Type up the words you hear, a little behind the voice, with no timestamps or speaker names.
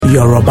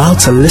You're about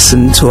to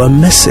listen to a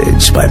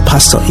message by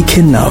Pastor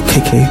Ikenna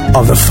Okeke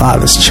of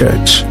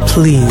Thefatherschurch.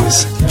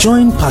 Please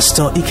join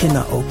Pastor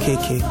Ikenna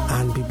Okeke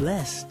and be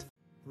blessed.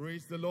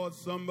 Praise the Lord,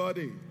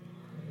 somebody.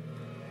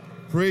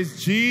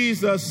 Praise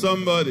Jesus,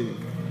 somebody.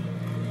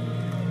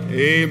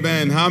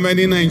 Amen. How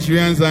many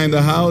Nigerians are in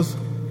the house?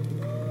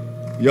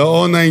 You're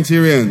all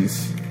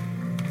Nigerians.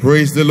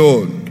 Praise the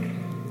Lord.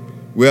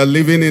 We are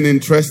living in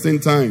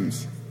interesting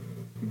times.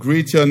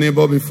 Greet your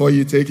neighbor before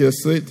you take your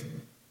seat.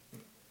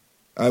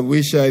 I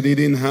wish I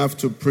didn't have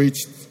to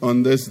preach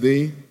on this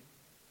day.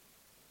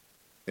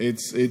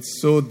 It's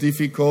so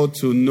difficult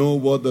to know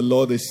what the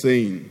Lord is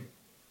saying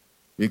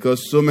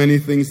because so many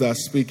things are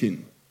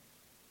speaking.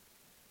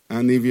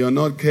 And if you're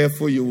not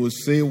careful, you will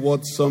say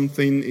what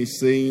something is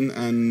saying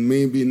and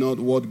maybe not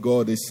what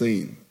God is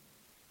saying.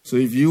 So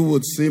if you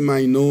would see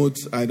my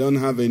notes, I don't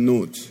have a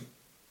note.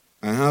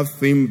 I have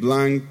theme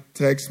blank,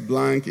 text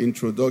blank,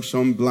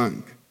 introduction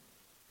blank.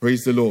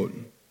 Praise the Lord.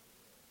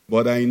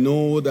 But I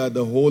know that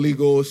the Holy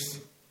Ghost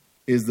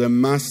is the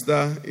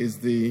master, is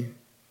the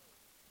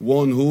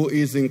one who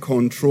is in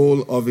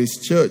control of his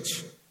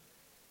church.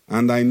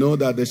 And I know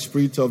that the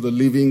Spirit of the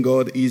living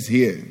God is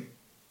here.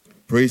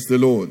 Praise the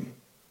Lord.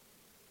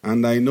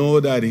 And I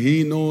know that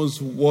he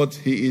knows what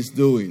he is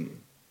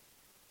doing.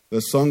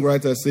 The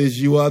songwriter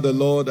says, you are the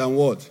Lord and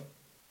what?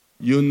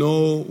 You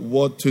know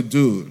what to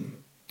do.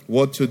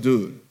 What to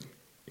do.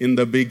 In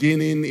the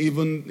beginning,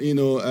 even,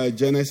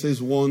 Genesis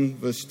 1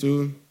 verse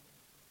 2,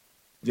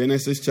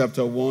 Genesis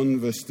chapter 1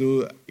 verse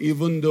 2,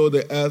 even though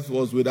the earth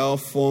was without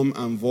form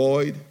and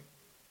void,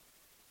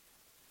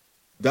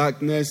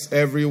 darkness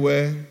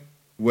everywhere,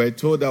 we're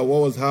told that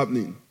what was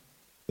happening?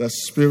 The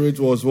Spirit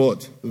was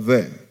what?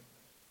 There.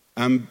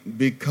 And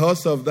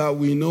because of that,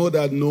 we know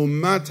that no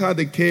matter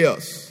the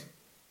chaos,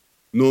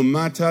 no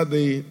matter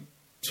the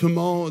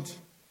tumult,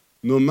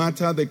 no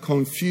matter the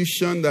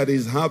confusion that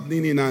is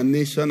happening in our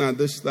nation at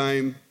this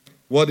time,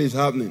 what is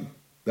happening?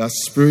 The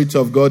Spirit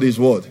of God is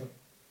what?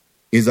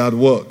 Is at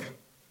work.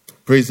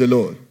 Praise the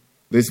Lord.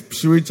 The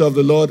Spirit of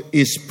the Lord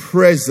is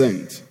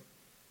present.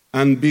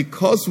 And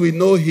because we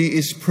know he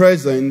is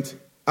present,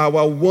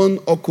 our one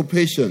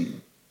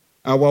occupation,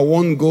 our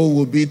one goal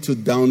will be to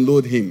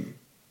download him.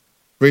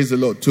 Praise the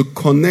Lord. To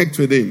connect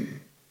with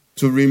him.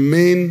 To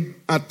remain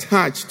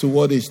attached to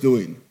what he's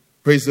doing.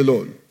 Praise the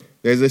Lord.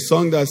 There's a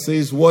song that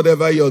says,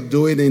 whatever you're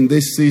doing in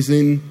this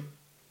season,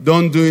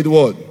 don't do it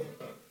what?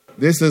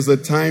 This is the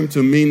time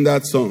to mean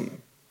that song.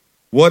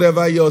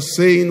 Whatever you're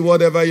saying,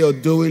 whatever you're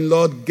doing,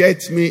 Lord,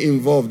 get me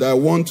involved. I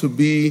want to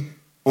be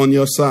on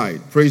your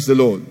side. Praise the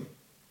Lord.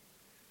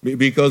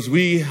 Because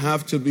we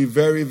have to be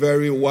very,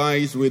 very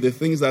wise with the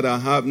things that are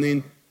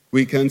happening.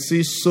 We can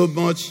see so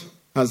much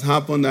has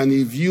happened. And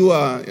if you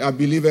are, I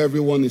believe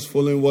everyone is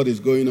following what is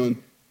going on.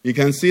 You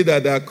can see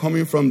that they are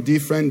coming from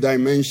different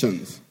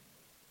dimensions.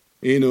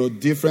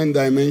 Different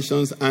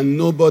dimensions. And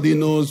nobody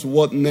knows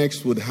what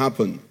next would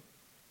happen.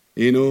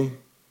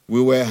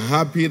 We were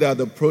happy that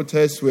the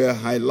protests were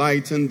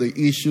highlighting the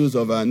issues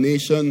of our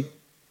nation,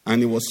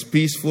 and it was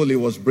peaceful, it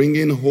was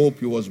bringing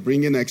hope, it was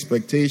bringing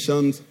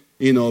expectations,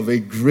 of a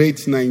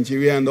great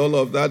Nigeria and all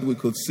of that. We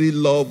could see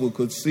love, we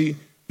could see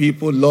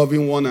people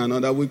loving one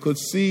another, we could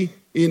see,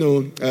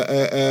 what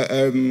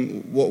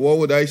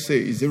would I say?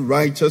 Is it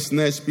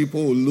righteousness?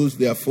 People will lose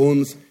their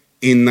phones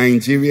in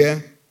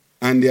Nigeria,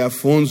 and their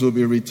phones will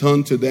be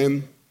returned to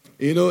them.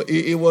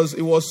 It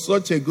was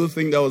such a good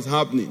thing that was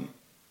happening.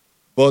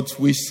 But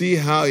we see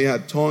how it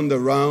had turned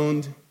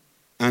around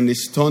and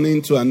is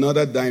turning to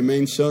another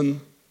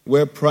dimension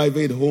where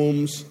private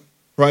homes,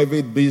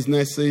 private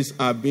businesses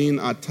are being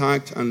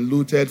attacked and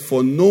looted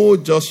for no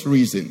just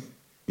reason.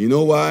 You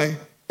know why?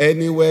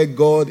 Anywhere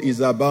God is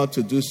about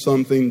to do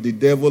something, the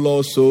devil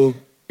also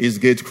is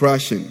gate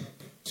crashing.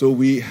 So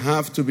we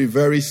have to be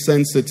very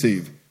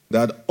sensitive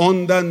that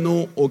under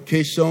no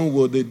occasion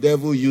will the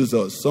devil use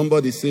us.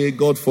 Somebody say,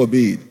 God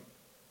forbid.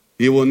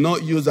 He will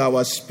not use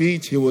our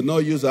speech. He will not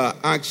use our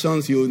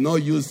actions. He will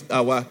not use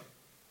our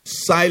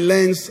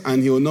silence.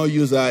 And he will not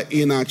use our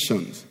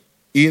inactions.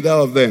 Either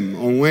of them.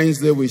 On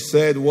Wednesday, we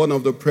said one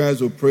of the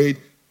prayers we prayed.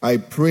 I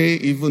pray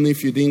even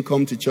if you didn't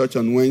come to church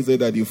on Wednesday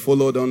that you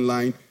followed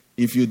online.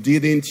 If you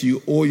didn't,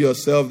 you owe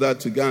yourself that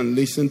to go and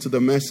listen to the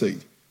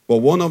message. But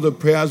one of the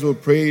prayers we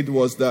prayed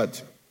was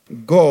that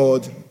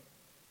God,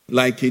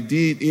 like he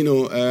did,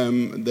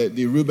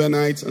 the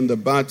Reubenites in the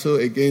battle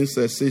against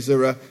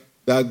Sisera,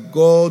 that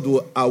God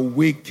will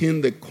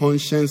awaken the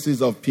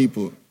consciences of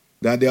people.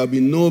 That there will be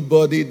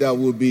nobody that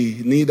will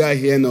be neither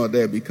here nor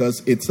there.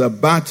 Because it's a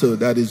battle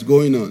that is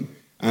going on.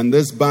 And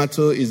this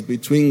battle is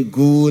between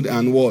good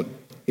and what?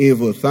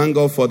 Evil. Thank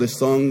God for the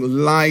song,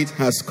 light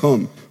has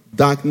come.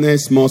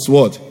 Darkness must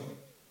what?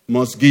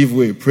 Must give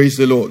way. Praise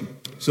the Lord.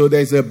 So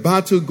there's a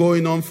battle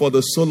going on for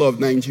the soul of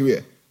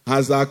Nigeria.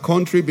 Has our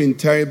country been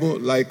terrible?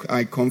 Like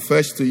I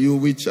confess to you,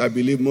 which I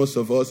believe most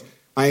of us,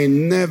 I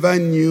never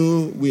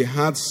knew we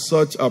had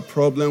such a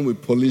problem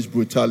with police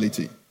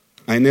brutality.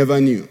 I never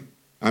knew.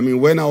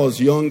 When I was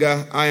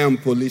younger, I am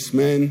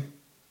policeman.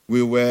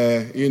 We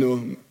were,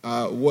 in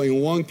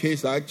one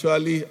case,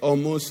 actually,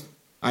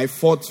 I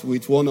fought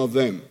with one of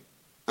them,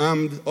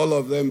 armed all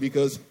of them,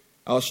 because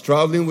I was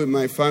traveling with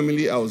my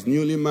family. I was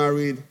newly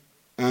married,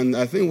 and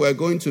I think we were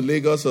going to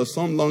Lagos or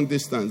some long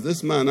distance.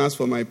 This man asked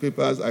for my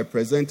papers. I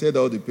presented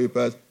all the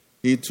papers.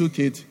 He took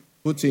it,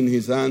 put in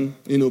his hand,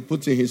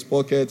 put in his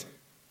pocket,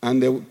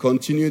 and they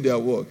continued their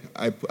work.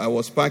 I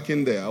was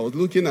parking there. I was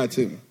looking at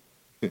him.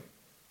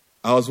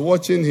 I was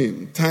watching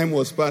him. Time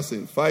was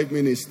passing. 5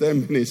 minutes,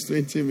 10 minutes,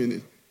 20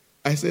 minutes.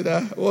 I said,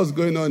 what's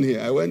going on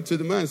here? I went to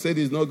the man and said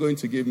he's not going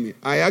to give me.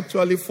 I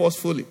actually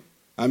forcefully.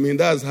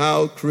 That's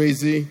how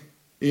crazy,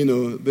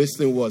 this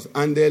thing was.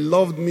 And they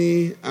loved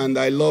me and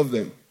I loved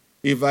them.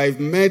 If I've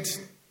met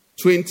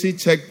 20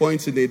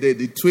 checkpoints in a day,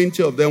 the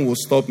 20 of them will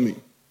stop me.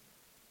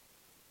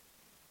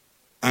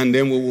 And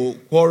then we will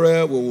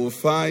quarrel, we will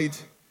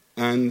fight.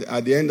 And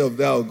at the end of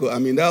that, I'll go.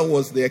 That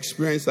was the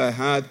experience I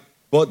had.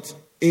 But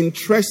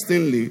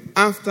interestingly,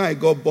 after I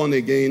got born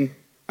again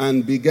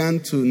and began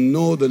to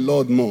know the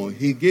Lord more,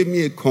 he gave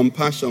me a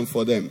compassion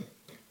for them,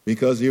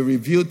 because he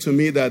revealed to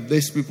me that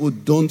these people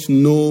don't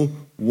know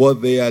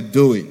what they are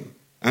doing.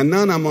 And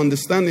now I'm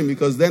understanding,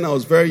 because then I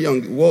was very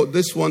young. Well,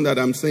 this one that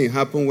I'm saying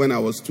happened when I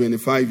was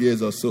 25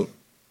 years or so.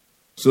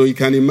 So you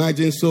can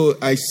imagine, so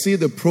I see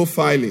the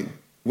profiling.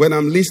 When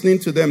I'm listening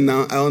to them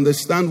now, I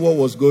understand what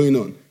was going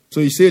on. So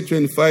you see a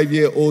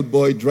 25-year-old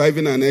boy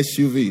driving an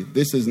SUV.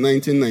 This is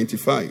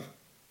 1995.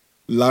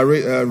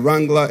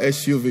 Wrangler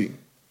SUV.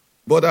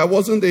 But I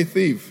wasn't a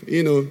thief,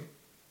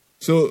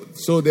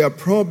 So their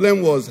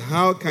problem was,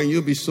 how can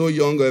you be so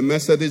young, a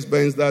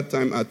Mercedes-Benz that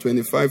time at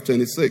 25,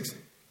 26,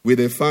 with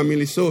a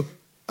family? So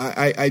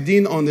I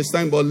didn't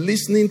understand, but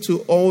listening to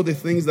all the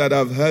things that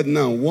I've heard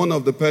now, one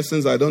of the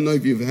persons, I don't know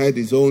if you've heard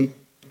his own,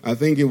 I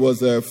think it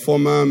was a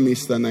former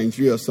Mr.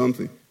 Nigeria or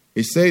something.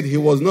 He said he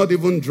was not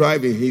even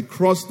driving. He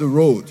crossed the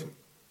road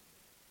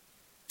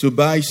to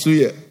buy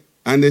suya.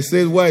 And they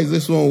said, why is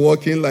this one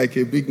walking like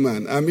a big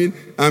man?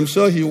 I'm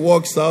sure he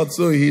walks out,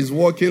 so he's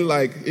walking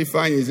like, if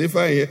I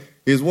here,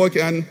 he's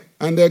walking.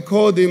 And they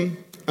called him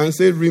and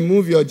said,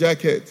 remove your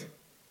jacket.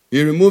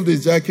 He removed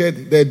his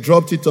jacket. They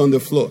dropped it on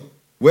the floor.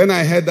 When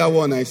I heard that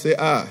one, I said,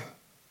 I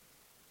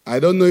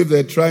don't know if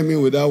they try me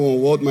with that one,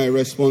 what my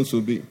response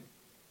will be.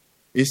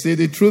 He said,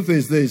 the truth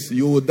is this,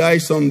 you will die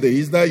someday.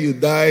 Either you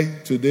die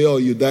today or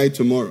you die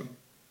tomorrow.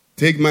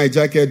 Take my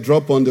jacket,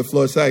 drop on the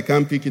floor, say I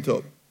can't pick it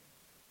up.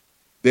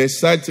 They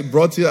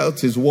brought it out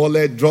his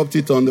wallet, dropped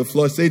it on the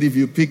floor, said if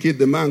you pick it,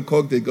 the man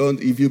cocked the gun,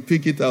 if you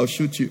pick it, I'll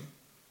shoot you.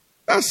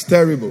 That's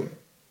terrible.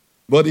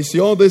 But you see,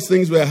 all these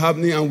things were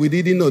happening and we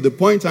didn't know. The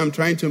point I'm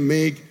trying to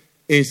make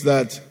is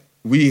that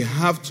we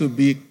have to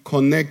be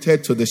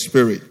connected to the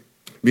Spirit,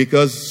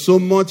 because so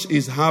much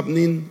is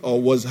happening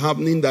or was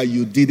happening that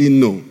you didn't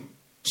know.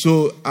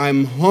 So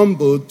I'm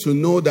humbled to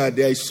know that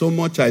there is so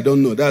much I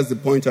don't know. That's the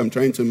point I'm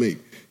trying to make.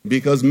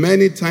 Because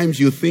many times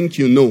you think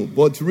you know,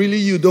 but really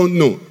you don't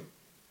know.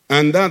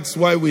 And that's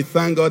why we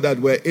thank God that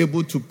we're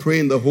able to pray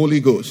in the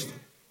Holy Ghost.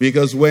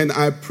 Because when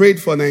I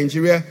prayed for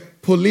Nigeria,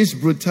 police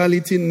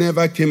brutality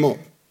never came up.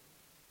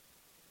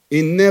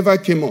 It never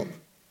came up.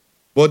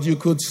 But you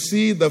could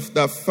see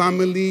that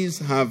families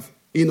have,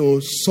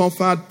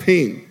 suffered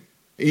pain.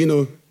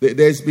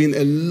 There's been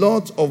a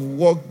lot of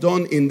work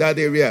done in that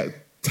area,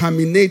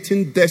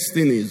 terminating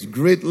destinies,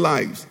 great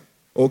lives.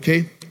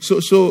 Okay?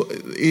 So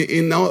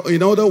in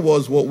other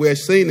words, what we're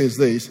saying is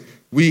this.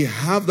 We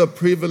have the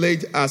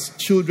privilege as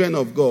children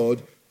of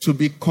God to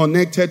be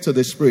connected to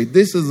the Spirit.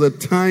 This is a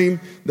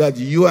time that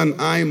you and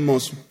I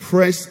must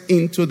press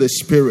into the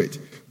Spirit.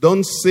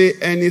 Don't say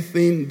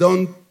anything.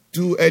 Don't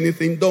do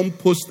anything. Don't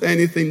post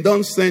anything.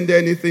 Don't send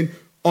anything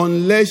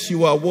unless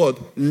you are what?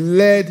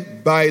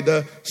 Led by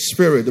the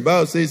Spirit. The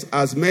Bible says,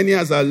 as many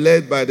as are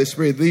led by the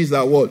Spirit, these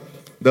are what?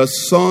 The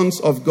sons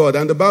of God.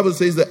 And the Bible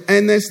says the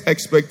earnest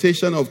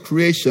expectation of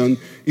creation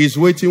is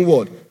waiting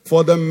what?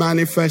 For the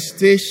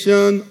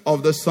manifestation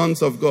of the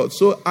sons of God.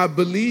 So I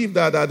believe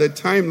that at a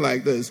time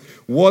like this,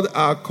 what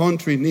our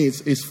country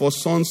needs is for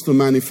sons to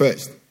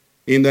manifest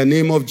in the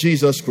name of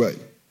Jesus Christ.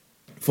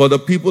 For the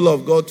people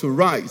of God to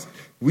rise.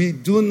 We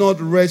do not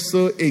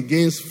wrestle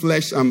against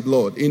flesh and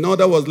blood. In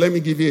other words, let me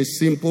give you a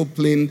simple,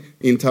 plain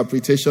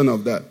interpretation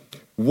of that.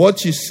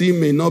 What you see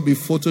may not be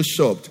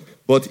photoshopped,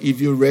 but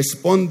if you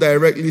respond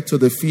directly to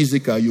the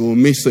physical, you will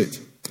miss it.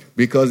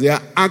 Because there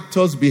are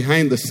actors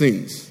behind the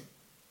scenes.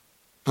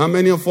 How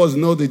many of us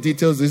know the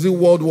details? Is it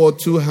World War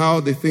II, how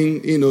the thing,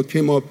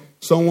 came up?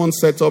 Someone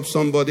set up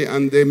somebody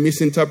and they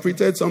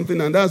misinterpreted something,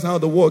 and that's how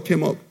the war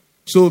came up.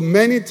 So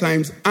many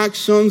times,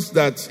 actions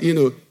that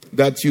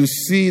you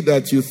see,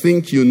 that you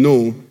think you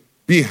know,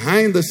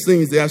 behind the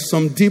scenes, there are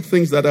some deep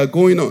things that are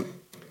going on.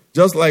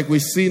 Just like we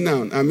see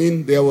now.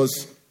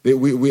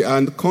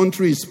 Our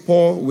country is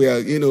poor. We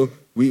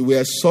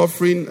are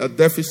suffering a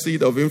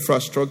deficit of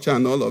infrastructure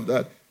and all of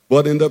that.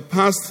 But in the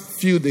past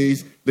few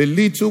days, the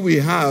little we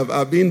have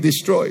are being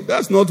destroyed.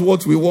 That's not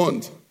what we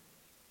want.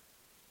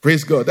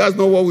 Praise God. That's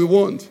not what we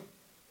want.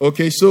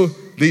 Okay, so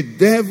the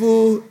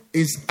devil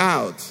is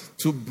out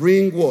to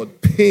bring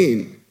what?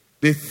 Pain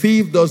The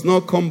thief does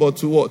not come but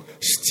to what?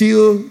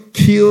 Steal,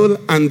 kill,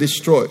 and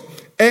destroy.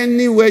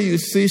 Anywhere you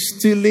see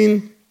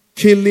stealing,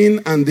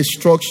 killing, and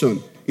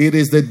destruction, it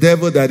is the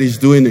devil that is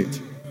doing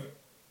it.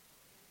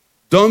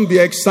 Don't be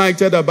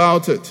excited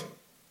about it.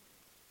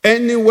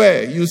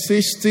 Anywhere you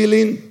see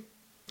stealing,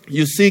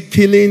 you see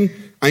killing,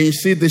 and you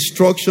see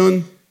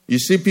destruction, you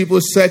see people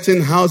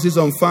setting houses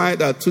on fire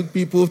that took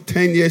people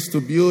 10 years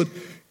to build,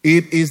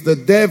 it is the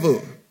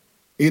devil.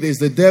 It is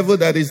the devil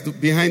that is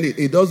behind it.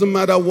 It doesn't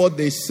matter what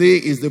they say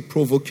is the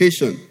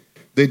provocation.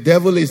 The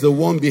devil is the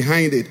one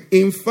behind it.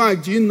 In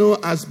fact, you know,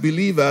 as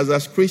believers,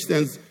 as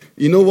Christians,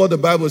 you know what the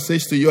Bible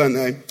says to you and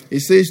I?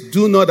 It says,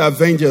 do not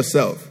avenge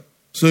yourself.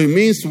 So it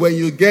means when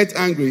you get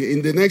angry,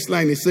 in the next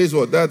line it says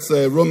what? That's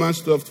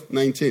Romans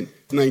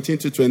 12:19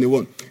 to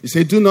 21. It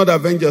says, do not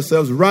avenge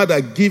yourselves, rather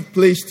give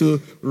place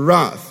to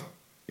wrath.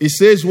 It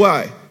says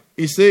why?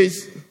 It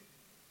says,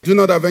 do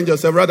not avenge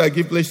yourself, rather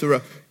give place to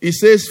wrath. It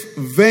says,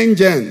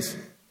 vengeance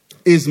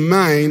is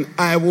mine,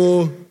 I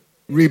will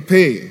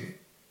repay.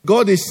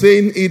 God is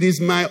saying, it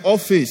is my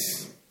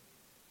office.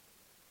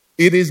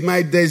 It is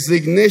my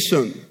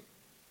designation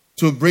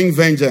to bring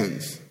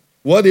vengeance.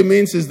 What it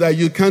means is that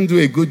you can't do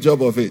a good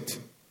job of it.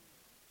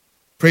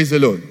 Praise the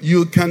Lord.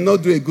 You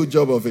cannot do a good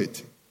job of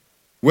it.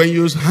 When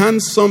you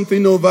hand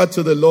something over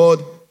to the Lord,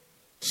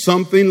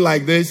 something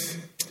like this,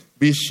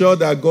 be sure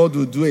that God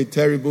will do a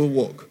terrible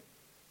work.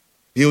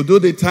 He'll do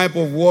the type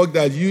of work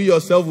that you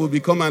yourself will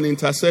become an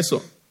intercessor.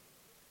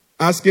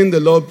 Asking the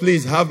Lord,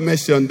 please have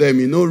mercy on them.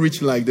 You know,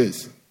 rich like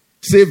this.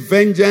 Say,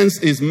 vengeance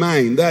is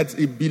mine. That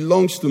it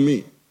belongs to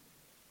me.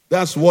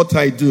 That's what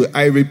I do.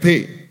 I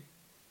repay.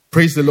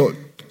 Praise the Lord.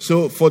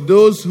 So for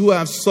those who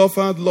have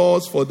suffered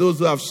loss, for those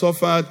who have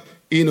suffered,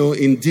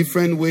 in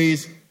different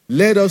ways,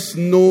 let us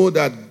know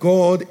that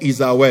God is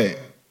aware.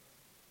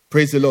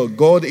 Praise the Lord.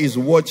 God is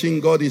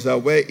watching. God is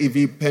aware. If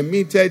he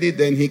permitted it,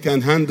 then he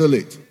can handle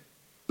it.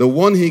 The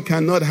one he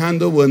cannot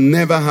handle will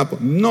never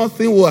happen.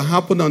 Nothing will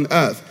happen on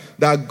earth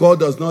that God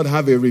does not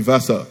have a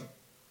reversal.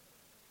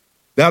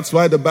 That's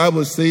why the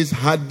Bible says,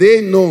 had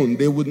they known,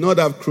 they would not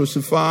have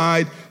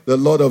crucified the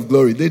Lord of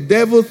glory. The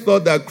devil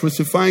thought that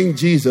crucifying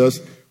Jesus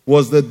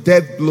was the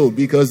death blow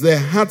because they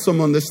had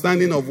some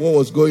understanding of what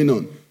was going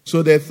on.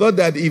 So they thought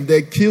that if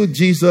they killed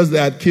Jesus, they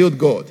had killed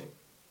God.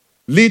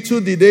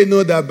 Little did they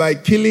know that by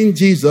killing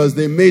Jesus,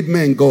 they made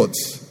men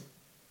gods.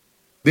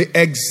 The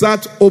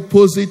exact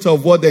opposite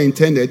of what they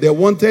intended. They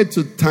wanted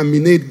to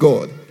terminate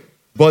God,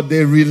 but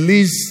they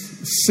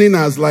released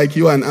sinners like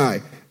you and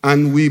I.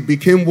 And we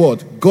became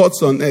what?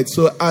 Gods on earth.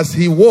 So as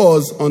he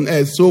was on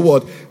earth, so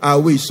what are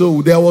we?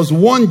 So there was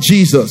one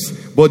Jesus,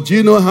 but do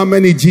you know how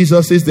many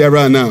Jesuses there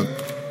are now?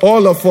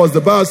 All of us.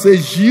 The Bible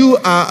says you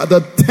are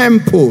the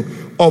temple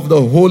of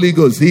the Holy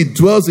Ghost. He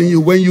dwells in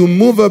you. When you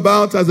move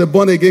about as a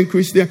born-again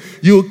Christian,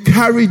 you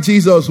carry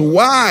Jesus.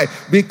 Why?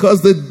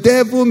 Because the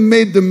devil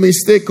made the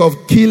mistake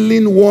of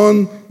killing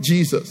one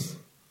Jesus.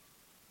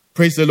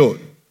 Praise the Lord.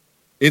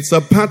 It's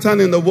a pattern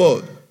in the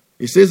world.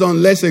 It says,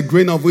 unless a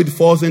grain of wheat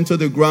falls into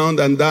the ground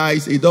and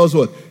dies, it does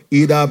what?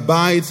 It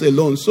abides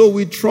alone. So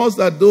we trust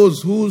that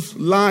those whose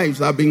lives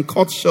have been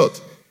cut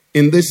short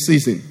in this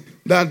season,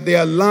 that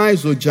their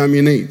lives will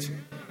germinate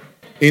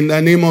in the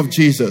name of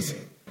Jesus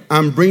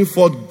and bring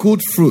forth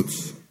good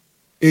fruits.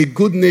 A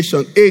good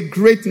nation, a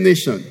great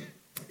nation.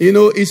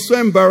 It's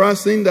so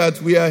embarrassing that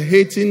we are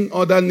hating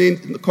other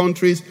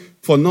countries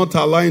for not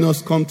allowing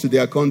us come to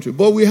their country.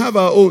 But we have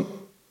our own.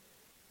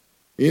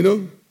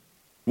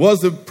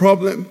 What's the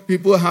problem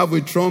people have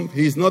with Trump?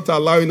 He's not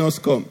allowing us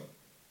come.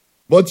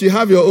 But you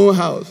have your own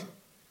house.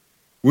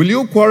 Will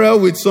you quarrel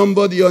with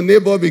somebody, your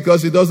neighbor,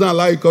 because he doesn't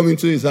allow you come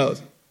into his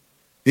house?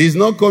 He's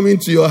not coming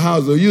to your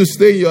house, or you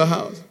stay in your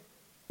house.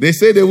 They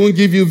say they won't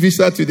give you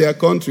visa to their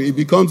country. It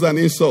becomes an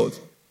insult.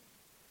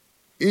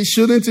 It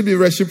shouldn't be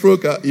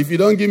reciprocal. If you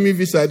don't give me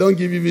visa, I don't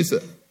give you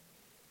visa.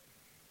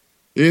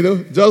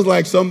 Just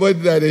like somebody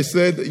that they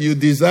said you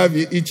deserve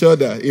each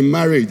other in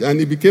marriage, and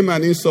it became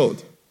an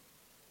insult.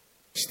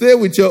 Stay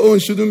with your own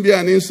shouldn't be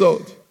an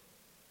insult.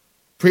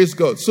 Praise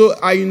God. So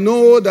I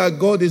know that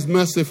God is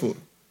merciful.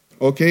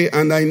 Okay?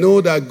 And I know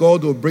that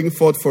God will bring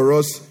forth for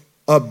us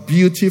a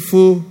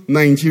beautiful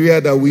Nigeria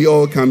that we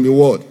all can be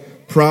what?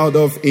 Proud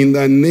of in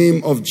the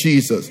name of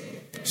Jesus.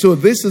 So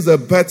this is a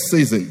birth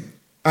season.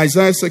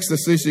 Isaiah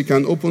 66, you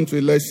can open to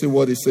it. Let's see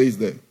what it says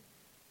there.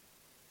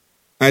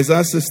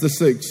 Isaiah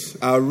 66,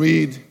 I'll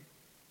read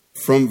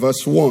from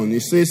verse 1.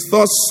 It says,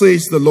 thus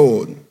says the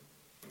Lord,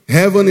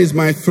 heaven is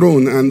my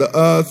throne and the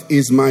earth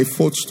is my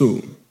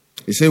footstool.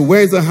 He said,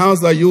 where is the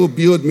house that you will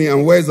build me,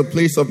 and where is the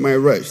place of my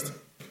rest?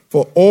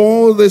 For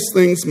all these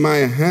things my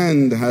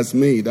hand has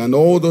made, and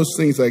all those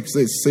things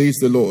exist, says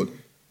the Lord.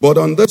 But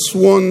on this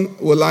one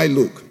will I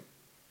look,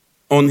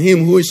 on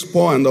him who is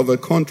poor and of a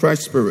contrite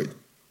spirit,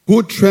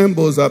 who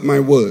trembles at my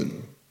word.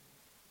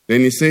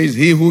 Then he says,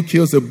 he who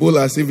kills a bull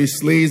as if he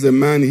slays a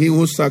man, he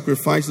who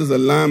sacrifices a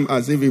lamb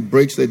as if he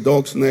breaks a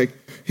dog's neck,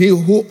 he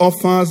who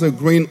offers a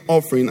grain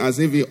offering as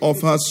if he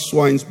offers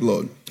swine's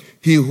blood.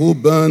 he who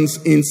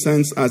burns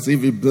incense as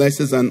if he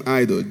blesses an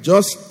idol,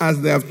 just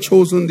as they have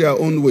chosen their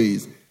own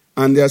ways,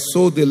 and their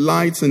soul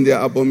delights in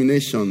their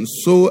abominations,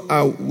 so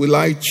will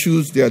I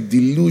choose their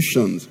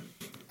delusions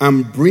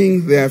and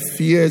bring their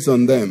fears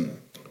on them.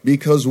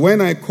 Because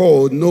when I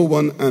called, no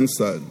one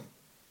answered,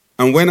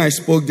 and when I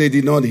spoke, they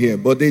did not hear.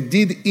 But they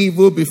did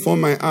evil before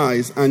my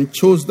eyes and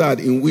chose that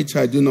in which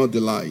I do not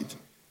delight.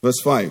 Verse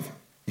 5.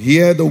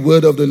 Hear the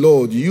word of the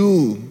Lord,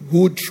 you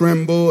who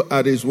tremble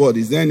at his word.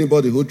 Is there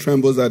anybody who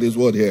trembles at his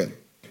word here?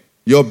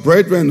 Your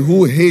brethren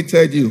who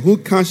hated you, who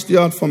cast you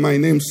out for my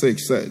name's sake,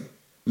 said,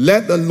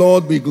 let the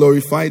Lord be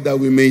glorified that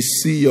we may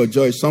see your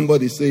joy.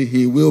 Somebody say,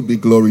 he will be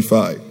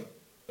glorified.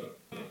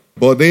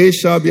 But they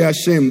shall be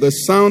ashamed. The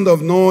sound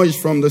of noise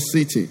from the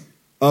city,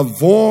 a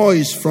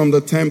voice from the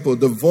temple,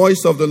 the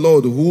voice of the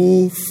Lord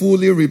who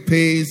fully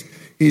repays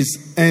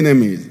his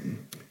enemies.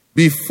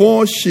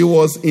 Before she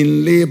was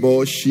in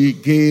labor, she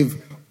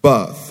gave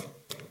birth.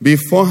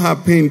 Before her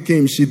pain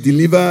came, she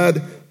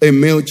delivered a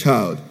male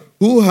child.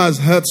 Who has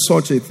heard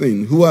such a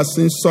thing? Who has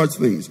seen such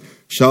things?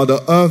 Shall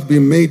the earth be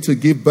made to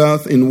give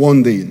birth in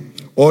one day?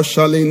 Or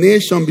shall a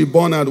nation be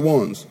born at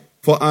once?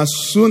 For as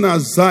soon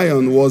as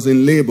Zion was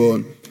in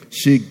labor,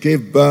 she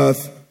gave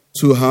birth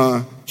to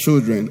her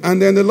children. And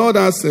then the Lord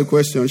asked a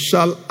question,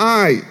 shall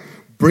I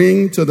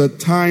bring to the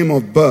time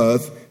of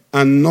birth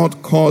and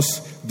not cause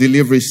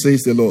delivery,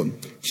 says the Lord?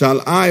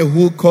 Shall I,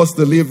 who cause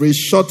delivery,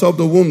 shut up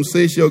the womb,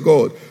 says your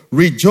God?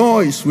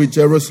 Rejoice with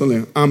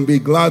Jerusalem and be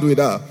glad with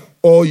her,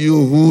 all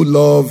you who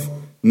love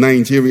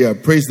Nigeria.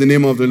 Praise the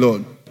name of the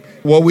Lord.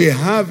 What we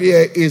have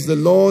here is the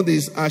Lord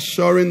is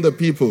assuring the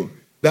people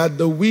that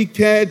the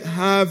wicked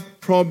have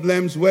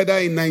problems, whether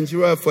in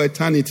Nigeria or for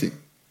eternity.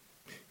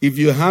 If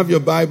you have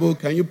your Bible,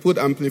 can you put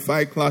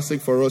Amplified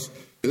Classic for us?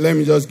 Let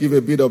me just give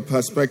a bit of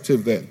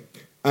perspective there.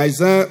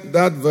 Isaiah,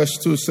 that verse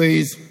 2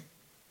 says,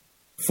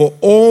 for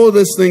all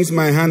these things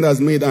my hand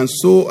has made, and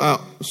so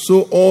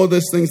all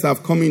these things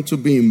have come into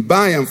being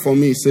by and for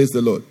me, says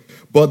the Lord.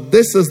 But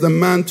this is the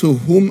man to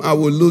whom I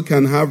will look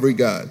and have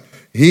regard,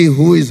 he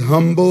who is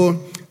humble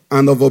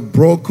and of a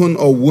broken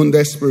or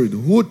wounded spirit,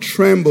 who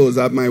trembles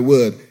at my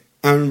word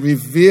and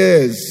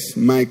reveres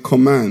my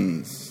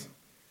commands.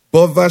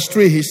 But verse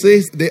 3, he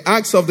says, the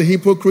acts of the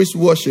hypocrites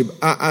worship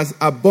are as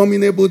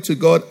abominable to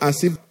God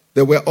as if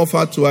they were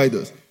offered to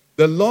idols.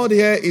 The Lord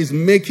here is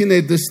making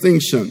a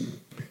distinction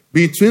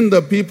between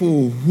the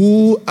people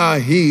who are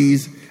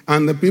his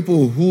and the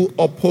people who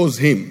oppose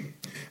him.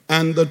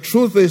 And the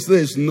truth is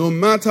this, no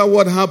matter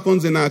what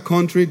happens in our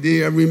country,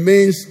 there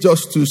remains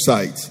just two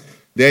sides.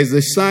 There is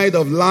a side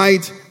of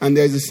light and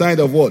there is a side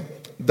of what?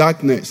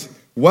 Darkness.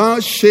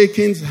 While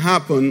shakings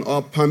happen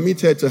or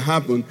permitted to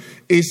happen,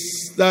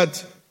 is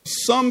that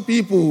some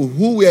people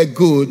who were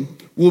good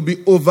will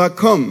be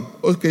overcome.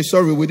 Okay,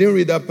 sorry, we didn't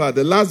read that part.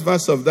 The last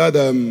verse of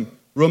that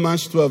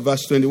Romans 12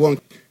 verse 21.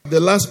 The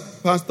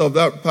last part of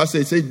that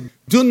passage says,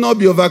 do not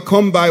be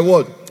overcome by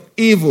what?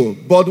 Evil.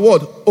 But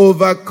what?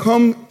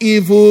 Overcome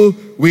evil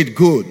with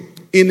good.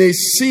 In a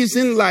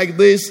season like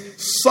this,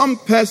 some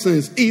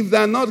persons, if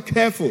they're not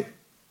careful,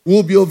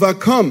 will be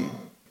overcome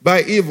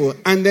by evil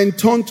and then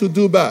turn to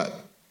do bad.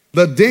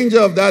 The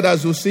danger of that,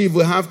 as we'll see if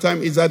we have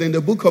time, is that in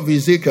the book of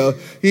Ezekiel,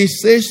 he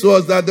says to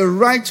us that the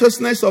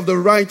righteousness of the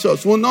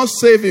righteous will not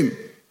save him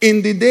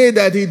in the day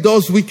that he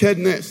does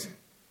wickedness.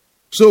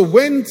 So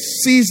when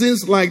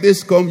seasons like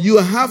this come, you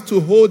have to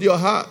hold your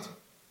heart.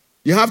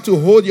 You have to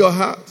hold your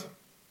heart.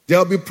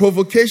 There'll be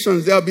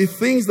provocations. There'll be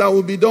things that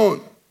will be done,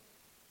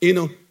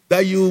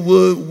 that you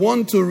will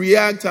want to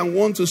react and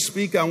want to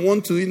speak and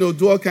want to,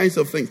 do all kinds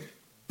of things.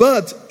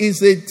 But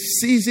it's a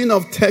season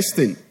of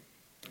testing.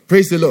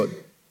 Praise the Lord.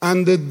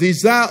 And the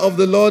desire of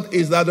the Lord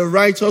is that the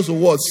righteous will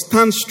what?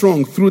 Stand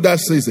strong through that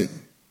season.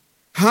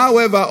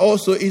 However,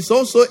 also, it's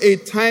also a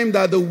time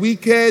that the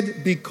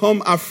wicked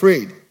become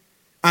afraid.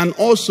 And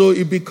also,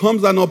 it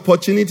becomes an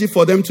opportunity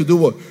for them to do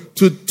what?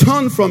 To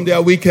turn from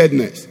their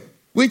wickedness,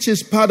 which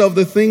is part of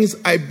the things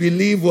I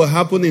believe will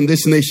happen in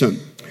this nation.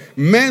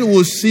 Men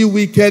will see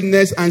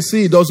wickedness and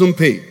see it doesn't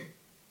pay.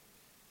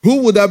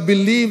 Who would have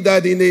believed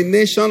that in a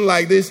nation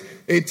like this,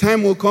 a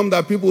time will come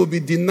that people will be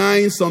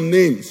denying some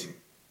names?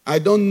 I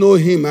don't know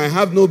him. I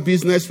have no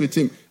business with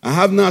him. I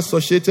have not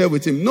associated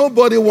with him.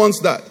 Nobody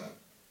wants that.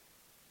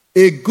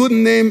 A good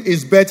name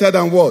is better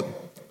than what?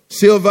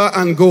 Silver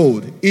and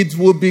gold. It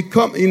will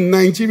become, in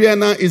Nigeria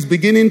now, it's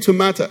beginning to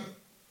matter.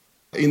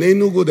 In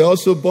Enugu, they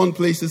also burn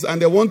places,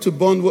 and they went to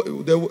burn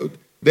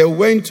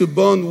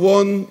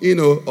one,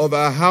 of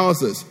our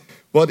houses.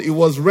 But it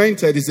was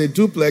rented. It's a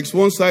duplex.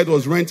 One side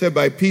was rented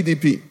by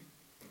PDP.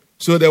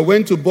 So they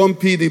went to burn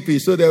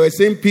PDP. So they were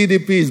saying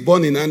PDP is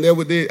burning. And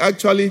they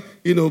actually,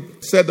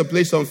 set the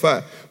place on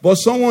fire. But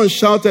someone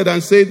shouted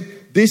and said,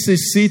 this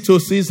is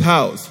C2C's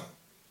house.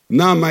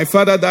 Now, my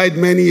father died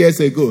many years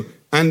ago.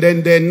 And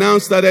then they now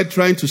started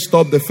trying to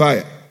stop the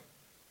fire.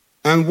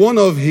 And one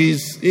of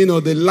his,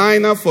 the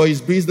liner for his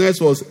business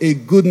was, a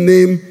good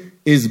name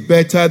is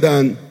better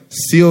than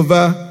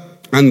silver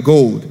and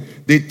gold.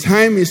 The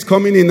time is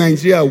coming in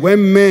Nigeria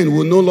when men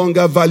will no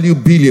longer value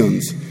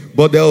billions, but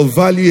but they'll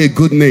value a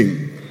good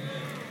name.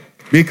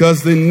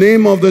 Because the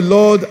name of the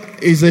Lord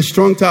is a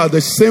strong tower.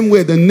 The same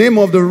way, the name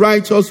of the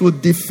righteous will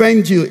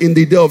defend you in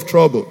the day of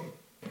trouble.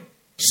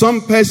 Some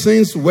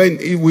persons, when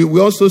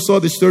we also saw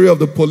the story of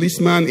the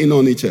policeman in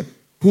Onitsha,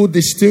 who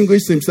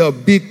distinguished himself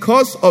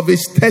because of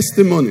his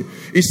testimony.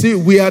 You see,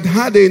 we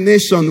had a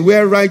nation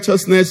where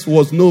righteousness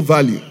was no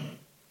value,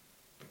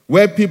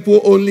 where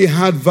people only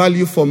had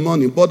value for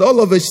money. But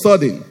all of a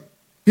sudden,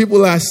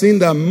 people are seeing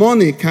that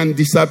money can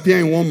disappear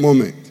in one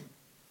moment.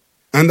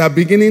 And are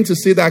beginning to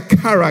see that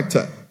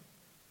character,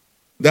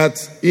 that,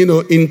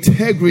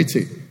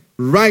 integrity,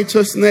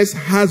 righteousness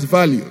has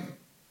value.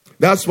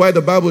 That's why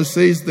the Bible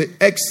says the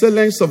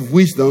excellence of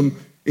wisdom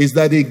is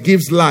that it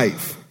gives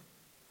life.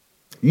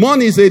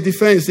 Money is a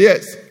defense,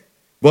 yes.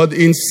 But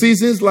in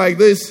seasons like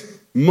this,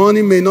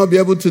 money may not be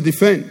able to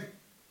defend.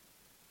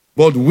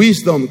 But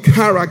wisdom,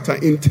 character,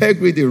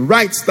 integrity,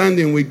 right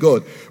standing with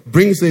God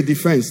brings a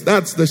defense.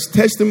 That's the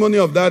testimony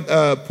of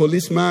that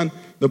policeman.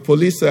 The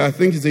police, I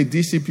think it's a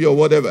DCP or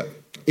whatever,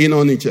 in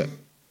Onitsha.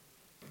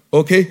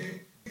 Okay?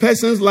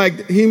 Persons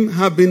like him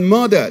have been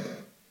murdered.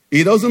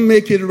 He doesn't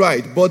make it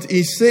right, but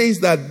he says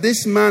that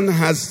this man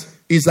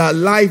is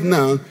alive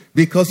now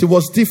because he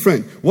was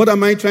different. What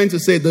am I trying to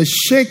say? The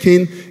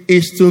shaking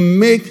is to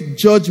make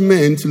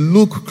judgment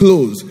look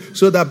close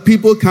so that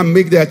people can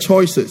make their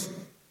choices.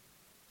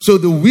 So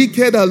the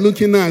wicked are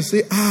looking at and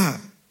say,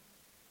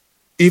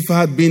 if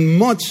I had been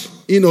much,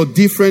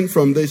 different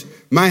from this,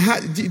 my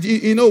heart,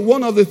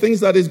 one of the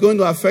things that is going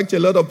to affect a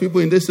lot of people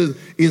in this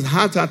is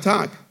heart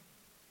attack.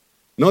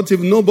 Not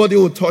if nobody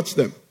will touch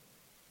them.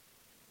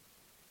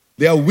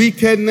 Their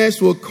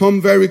wickedness will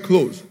come very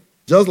close.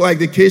 Just like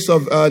the case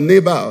of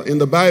Nabal in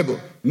the Bible.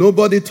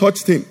 Nobody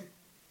touched him.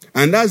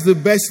 And that's the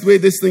best way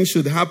this thing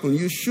should happen.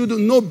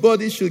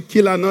 Nobody should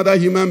kill another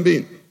human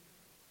being.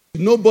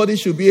 Nobody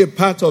should be a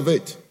part of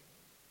it.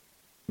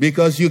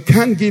 Because you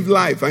can't give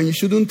life and you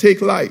shouldn't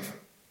take life.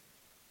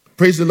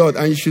 Praise the Lord.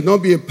 And you should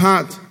not be a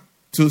part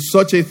to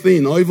such a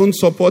thing or even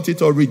support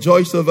it or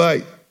rejoice over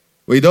it.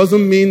 But it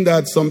doesn't mean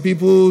that some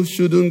people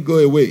shouldn't go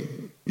away.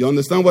 You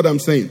understand what I'm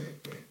saying?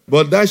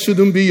 But that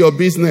shouldn't be your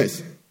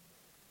business.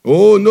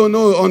 Oh,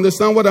 no,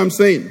 understand what I'm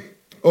saying.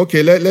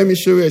 Okay, let me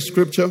show you a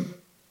scripture.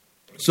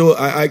 So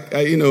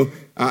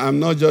I'm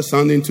not just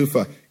sounding too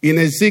far. In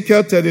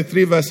Ezekiel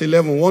 33 verse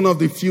 11, one of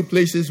the few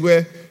places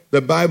where the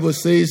Bible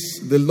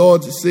says, the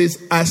Lord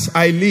says, as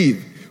I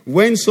live.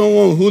 When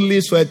someone who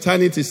lives for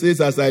eternity says,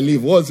 as I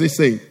live, what's he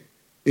saying?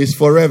 It's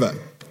forever.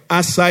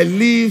 As I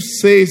live,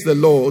 says the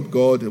Lord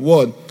God,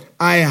 what?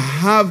 I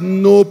have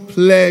no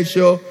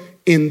pleasure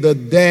in the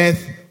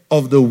death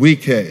of the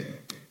wicked.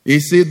 You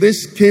see,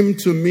 this came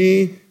to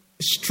me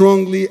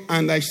strongly,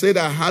 and I said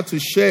I had to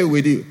share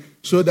with you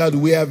so that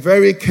we are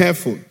very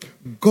careful.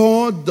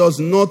 God does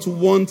not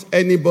want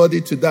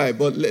anybody to die.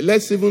 But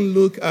let's even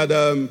look at,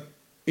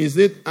 is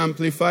it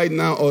amplified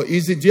now or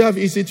easy? Do you have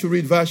easy to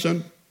read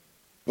version?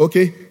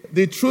 Okay.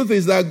 The truth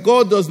is that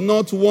God does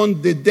not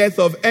want the death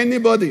of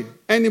anybody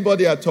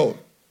at all.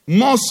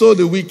 More so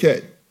the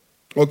wicked.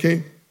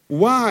 Okay.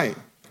 Why?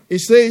 It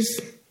says,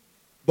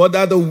 but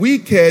that the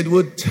wicked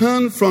would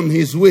turn from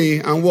his way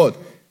and what?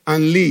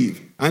 And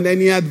leave. And then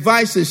he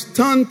advises,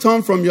 turn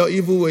from your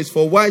evil ways,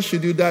 for why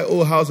should you die,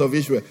 O house of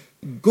Israel?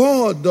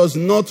 God does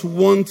not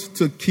want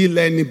to kill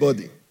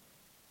anybody.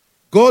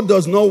 God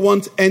does not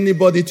want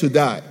anybody to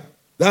die.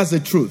 That's the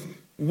truth.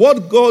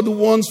 What God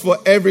wants for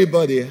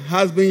everybody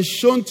has been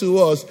shown to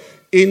us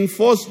in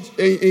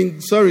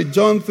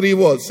John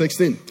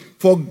 3:16.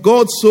 For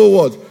God so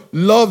what?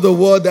 Loved the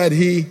world that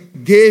he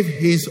gave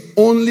his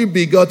only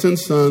begotten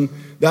Son,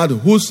 that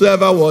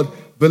whosoever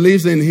what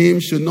believes in him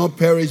should not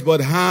perish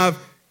but have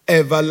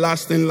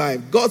everlasting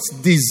life. God's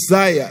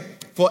desire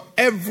for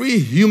every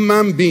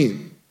human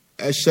being,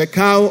 a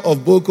Shekau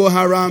of Boko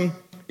Haram,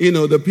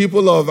 the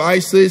people of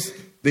ISIS,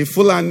 the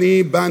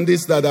Fulani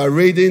bandits that are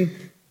raiding,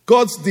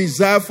 God's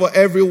desire for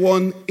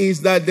everyone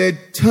is that they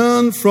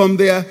turn from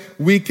their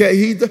wicked.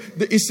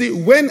 You see,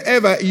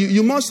 whenever,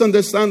 you must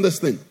understand this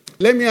thing.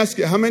 Let me ask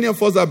you, how many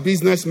of us are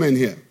businessmen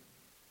here?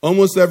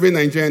 Almost every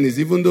Nigerian is,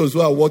 even those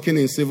who are working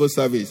in civil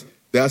service.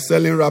 They are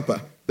selling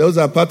wrapper. Those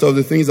are part of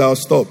the things I'll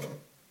stop.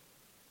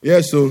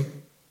 Yes,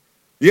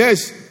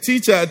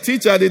 teacher,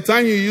 the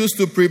time you used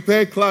to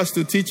prepare class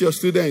to teach your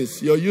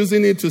students, you're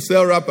using it to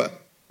sell wrapper.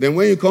 Then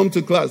when you come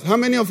to class, how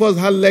many of us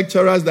had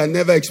lecturers that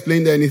never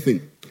explained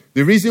anything?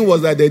 The reason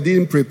was that they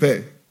didn't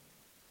prepare.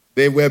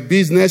 They were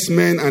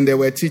businessmen and they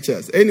were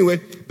teachers.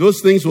 Anyway,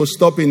 those things will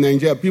stop in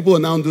Nigeria. People will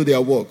now do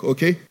their work,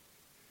 okay?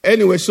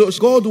 Anyway, so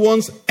God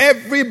wants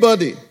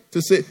everybody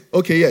to say,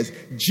 okay, yes,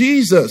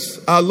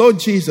 Jesus, our Lord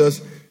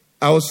Jesus,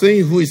 I was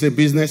saying who is a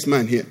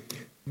businessman here.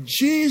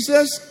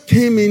 Jesus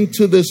came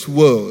into this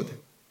world.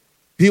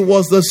 He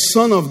was the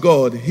Son of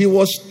God. He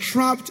was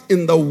trapped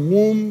in the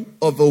womb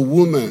of a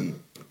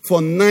woman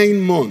for 9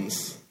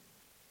 months.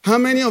 How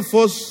many of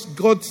us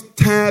got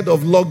tired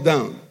of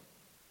lockdown?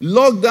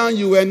 Lockdown,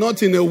 you were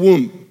not in a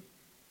womb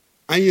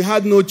and you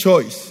had no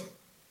choice.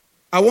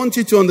 I want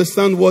you to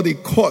understand what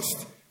it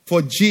cost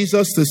for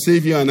Jesus to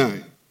save you and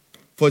I.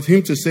 for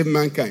him to save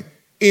mankind.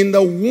 In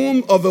the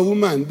womb of a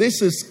woman,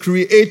 this is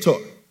creator.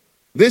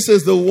 This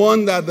is the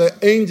one that the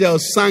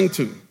angels sang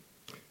to.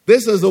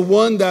 This is the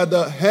one that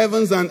the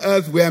heavens and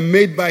earth were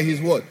made by his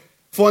word.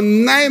 For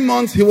 9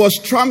 months, he was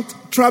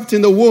trapped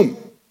in the womb.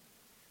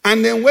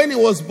 And then when he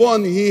was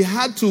born, he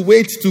had to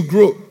wait to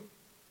grow.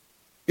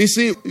 You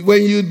see,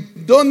 when you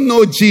don't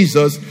know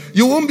Jesus,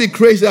 you won't be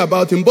crazy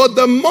about him. But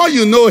the more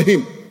you know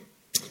him,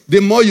 the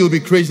more you'll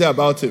be crazy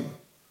about him.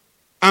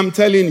 I'm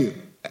telling you.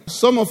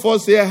 Some of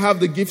us here have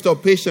the gift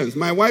of patience.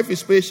 My wife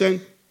is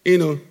patient.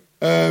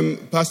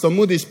 Pastor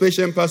Moody is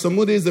patient. Pastor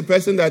Moody is the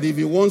person that if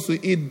he wants to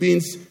eat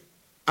beans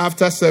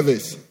after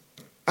service,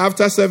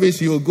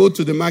 he will go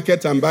to the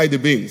market and buy the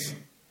beans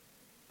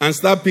and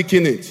start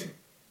picking it.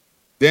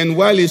 Then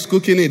while he's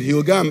cooking it, he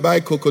will go and buy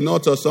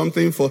coconut or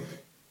something for...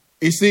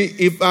 You see,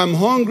 if I'm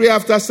hungry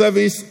after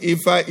service,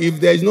 if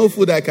there is no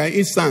food, I can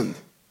eat sand.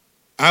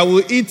 I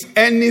will eat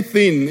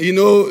anything,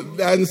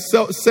 and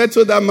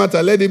settle that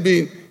matter. Let it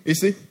be. You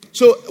see?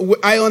 So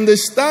I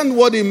understand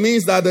what it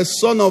means that the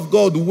Son of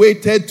God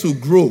waited to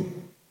grow.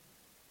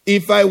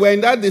 If I were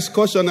in that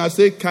discussion, I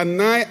say, can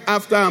I,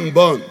 after I'm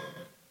born,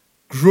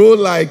 grow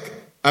like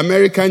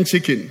American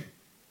chicken?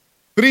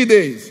 3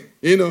 days,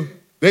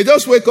 They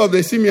just wake up,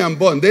 they see me, I'm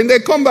born. Then they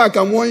come back,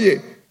 I'm 1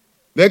 year.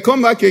 They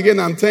come back again,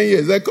 I'm 10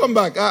 years. They come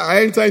back,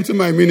 I enter into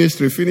my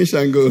ministry, finish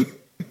and go.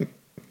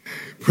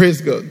 Praise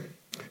God.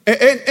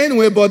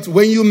 Anyway, but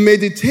when you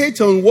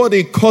meditate on what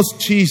it cost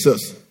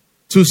Jesus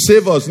to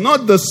save us,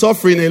 not the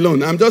suffering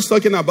alone. I'm just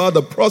talking about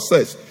the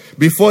process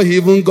before he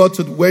even got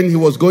to when he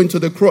was going to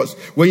the cross.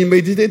 When you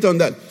meditate on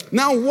that.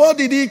 Now, what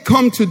did he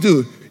come to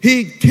do?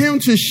 He came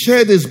to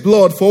shed his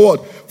blood for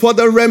what? For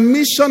the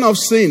remission of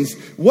sins.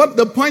 What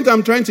the point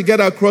I'm trying to get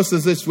across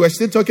is this. We're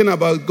still talking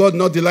about God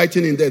not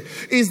delighting in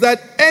death. Is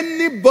that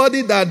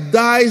anybody that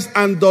dies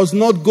and does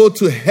not go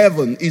to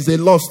heaven is a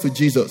loss to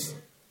Jesus.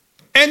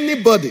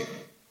 Anybody.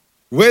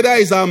 Whether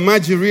it's a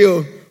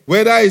Majirio,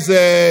 whether it's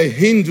a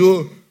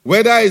Hindu,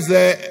 whether it's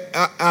a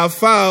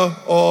Alfa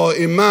or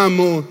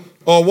Imamu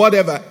or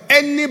whatever.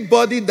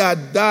 Anybody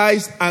that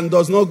dies and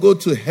does not go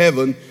to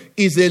heaven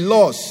is a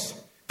loss.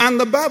 And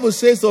the Bible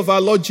says of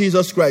our Lord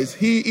Jesus Christ,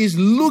 he is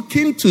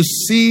looking to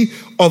see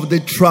of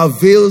the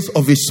travails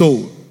of his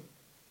soul.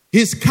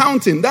 He's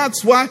counting.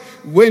 That's why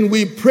when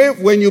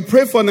you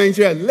pray for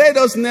Nigeria, let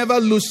us never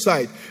lose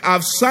sight.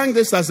 I've sang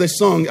this as a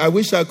song. I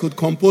wish I could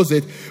compose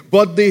it.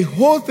 But the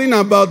whole thing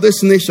about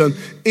this nation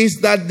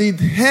is that the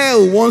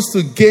hell wants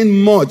to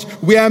gain much.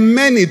 We are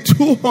many,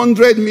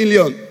 200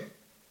 million.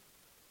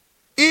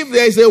 If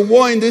there is a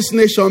war in this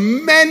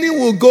nation, many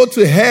will go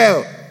to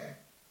hell.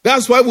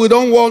 That's why we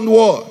don't want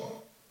war.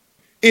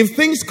 If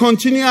things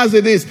continue as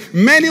it is,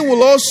 many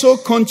will also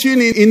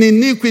continue in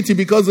iniquity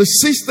because the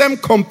system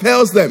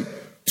compels them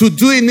to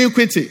do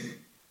iniquity.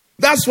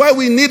 That's why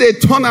we need a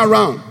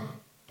turnaround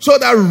so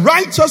that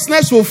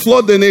righteousness will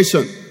flood the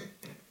nation.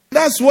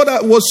 That's what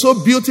was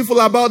so beautiful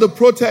about the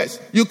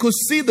protest. You could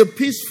see the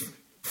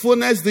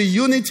peacefulness, the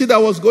unity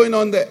that was going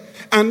on there.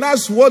 And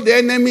that's what the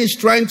enemy is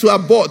trying to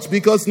abort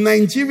because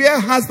Nigeria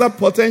has that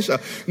potential.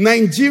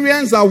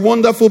 Nigerians are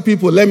wonderful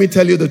people. Let me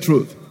tell you the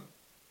truth.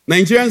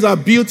 Nigerians are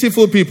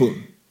beautiful people.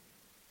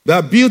 They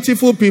are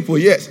beautiful people,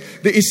 yes.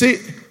 You see,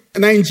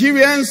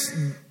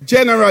 Nigerians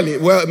generally,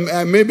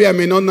 maybe I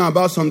may not know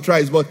about some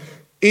tribes, but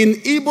in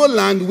Igbo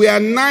land, we are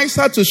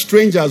nicer to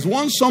strangers.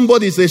 Once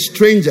somebody is a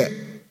stranger,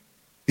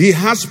 he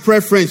has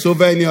preference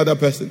over any other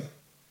person.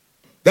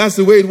 That's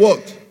the way it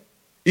worked.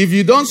 If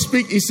you don't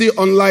speak, you see,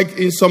 unlike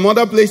in some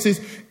other places,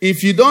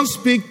 if you don't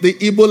speak the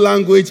Igbo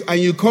language and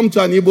you come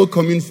to an Igbo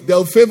community,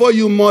 they'll favor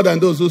you more than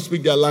those who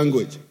speak their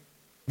language.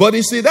 But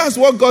you see, that's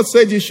what God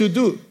said you should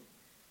do.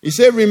 He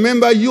said,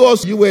 remember, you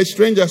were a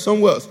stranger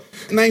somewhere else.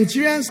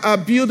 Nigerians are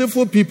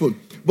beautiful people.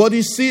 But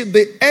you see,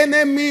 the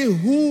enemy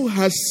who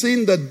has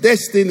seen the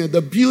destiny,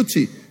 the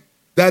beauty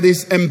that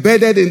is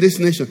embedded in this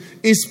nation,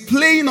 is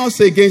playing us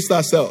against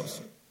ourselves.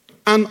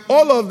 And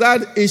all of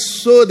that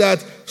is so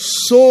that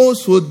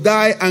souls will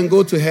die and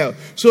go to hell.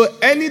 So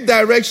any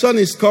direction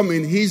is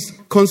coming, he's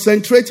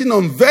concentrating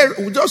on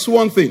just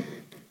one thing.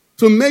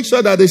 To make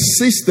sure that the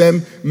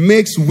system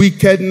makes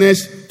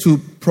wickedness to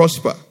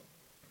prosper,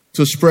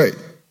 to spread.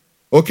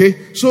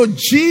 Okay? So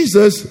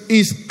Jesus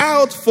is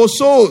out for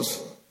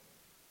souls.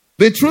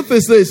 The truth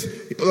is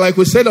this, like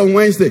we said on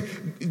Wednesday,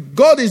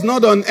 God is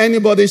not on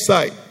anybody's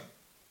side.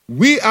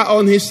 We are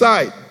on his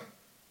side.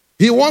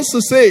 He wants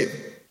to save.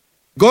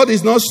 God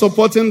is not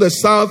supporting the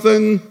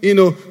southern,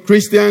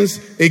 Christians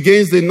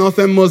against the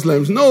northern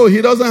Muslims. No, he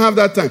doesn't have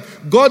that time.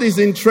 God is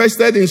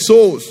interested in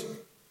souls.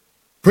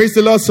 Praise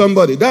the Lord,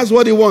 somebody. That's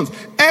what he wants.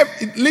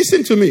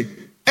 Listen to me.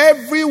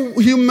 Every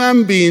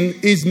human being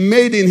is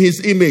made in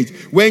his image.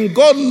 When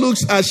God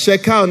looks at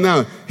Shekel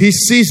now, he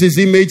sees his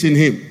image in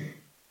him.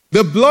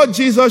 The blood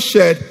Jesus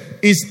shed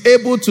is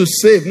able to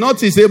save.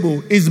 Not is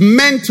able, is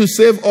meant to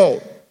save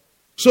all.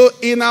 So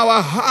in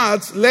our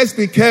hearts, let's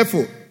be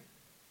careful.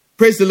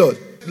 Praise the Lord.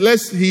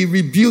 Lest he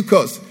rebuke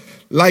us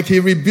like he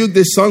rebuked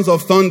the sons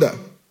of thunder,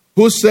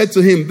 who said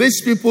to him,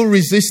 these people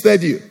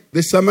resisted you,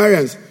 the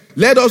Samaritans.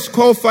 Let us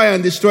call fire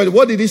and destroy it.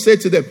 What did he say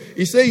to them?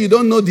 He said, you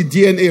don't know the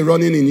DNA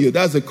running in you.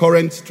 That's the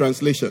current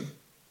translation.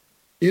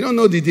 You don't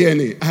know the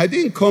DNA. I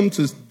didn't come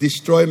to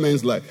destroy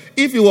men's life.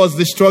 If it was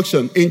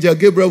destruction, Angel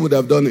Gabriel would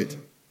have done it.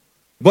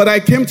 But I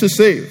came to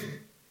save.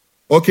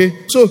 Okay?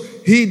 So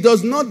he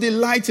does not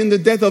delight in the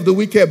death of the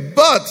wicked.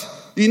 But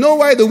you know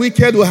why the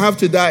wicked will have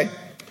to die?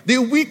 The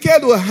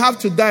wicked will have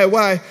to die.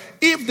 Why?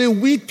 If the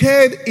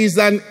wicked is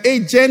an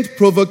agent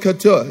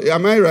provocateur.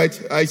 Am I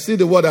right? I see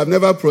the word. I've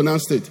never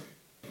pronounced it.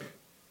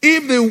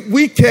 If the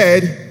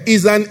wicked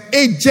is an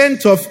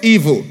agent of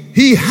evil,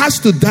 he has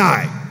to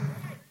die.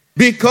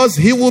 Because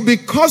he will be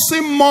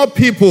causing more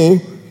people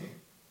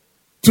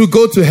to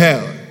go to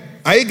hell.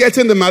 Are you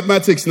getting the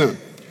mathematics now?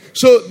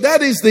 So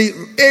that is the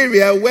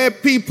area where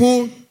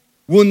people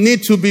will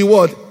need to be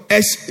what?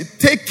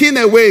 Taken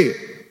away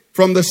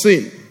from the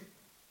sin.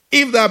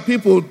 If there are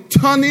people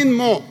turning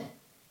more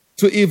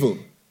to evil.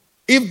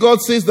 If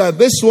God says that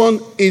this one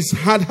is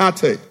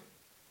hard-hearted,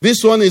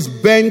 this one is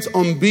bent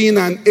on being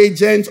an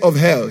agent of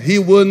hell, he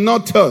will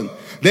not turn.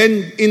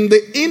 Then in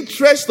the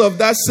interest of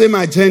that same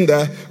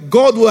agenda,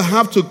 God will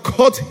have to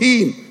cut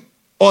him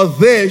or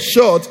they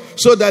short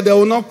so that they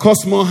will not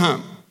cause more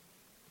harm.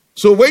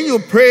 So when you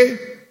pray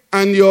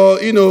and you're,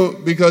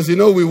 because,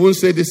 we won't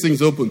say these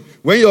things open.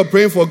 When you're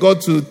praying for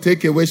God to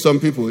take away some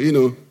people,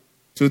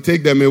 to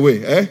take them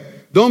away,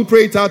 don't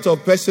pray it out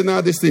of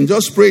personal this thing.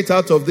 Just pray it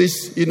out of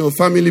this,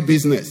 family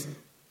business.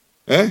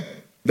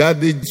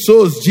 That the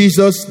souls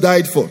Jesus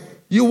died for.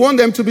 You want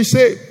them to be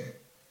saved.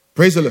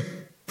 Praise the Lord.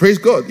 Praise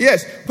God.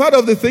 Yes, part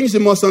of the things you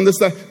must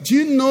understand. Do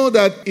you know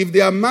that if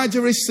their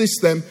Marjorie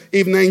system,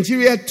 if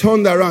Nigeria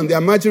turned around,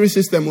 their Marjorie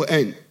system will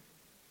end?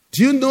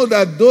 Do you know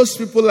that those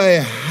people are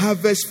a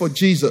harvest for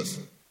Jesus?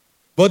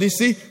 But you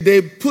see,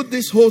 they put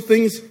these whole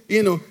things,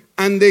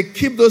 and they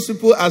keep those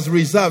people as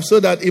reserve so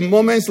that in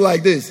moments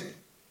like this,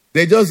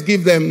 they just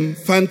give them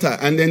Fanta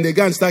and then they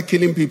go and start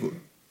killing people.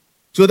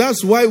 So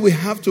that's why we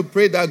have to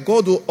pray that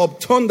God will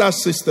upturn that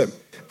system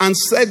and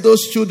set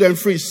those children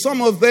free.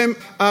 Some of them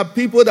are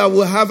people that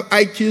will have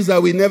IQs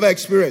that we never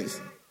experienced.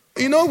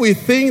 We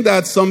think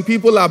that some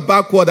people are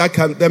backward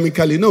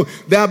academically. No,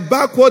 they are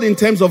backward in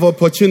terms of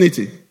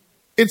opportunity.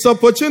 It's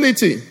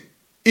opportunity.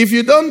 If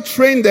you don't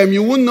train them,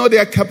 you won't know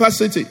their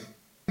capacity.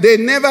 They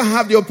never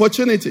have the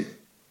opportunity.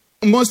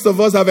 Most of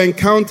us have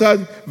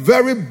encountered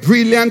very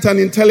brilliant and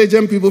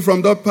intelligent people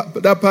from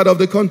that part of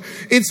the country.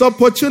 It's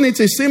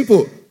opportunity,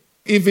 simple.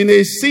 If in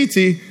a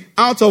city,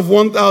 out of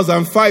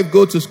 1,005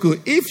 go to school,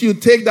 if you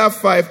take that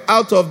 5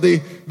 out of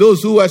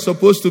those who are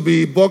supposed to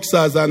be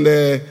boxers and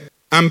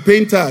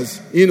painters,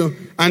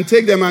 and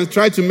take them and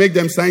try to make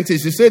them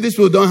scientists, you say these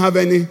people don't have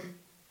any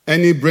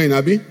brain,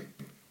 Abi?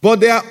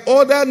 But there are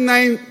other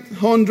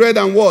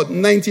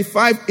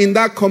 995 in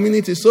that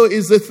community. So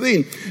it's the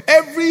thing.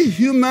 Every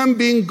human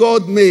being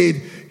God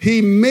made,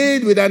 he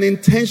made with an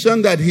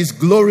intention that his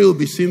glory will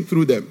be seen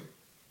through them.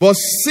 But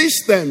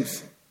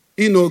systems,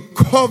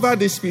 cover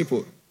these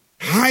people,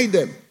 hide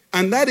them.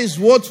 And that is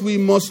what we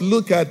must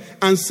look at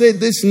and say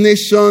this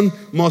nation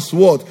must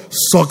what?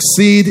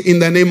 Succeed in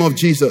the name of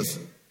Jesus.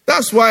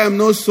 That's why I'm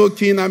not so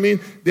keen. I mean,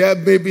 there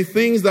may be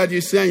things that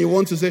you say and you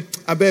want to say,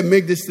 I better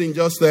make this thing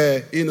just,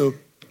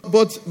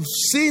 But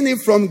seeing it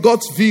from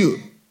God's view,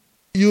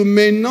 you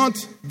may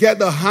not get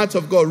the heart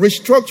of God.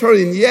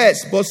 Restructuring,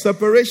 yes, but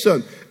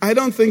separation, I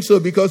don't think so,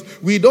 because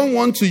we don't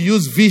want to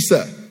use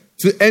visa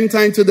to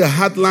enter into the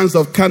heartlands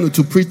of Kano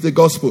to preach the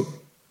gospel.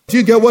 Do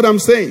you get what I'm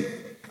saying?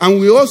 And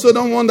we also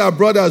don't want our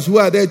brothers who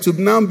are there to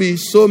now be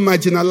so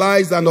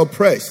marginalized and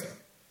oppressed.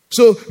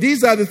 So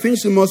these are the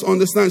things you must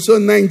understand. So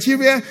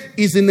Nigeria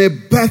is in a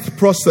birth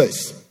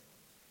process.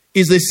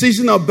 It's a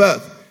season of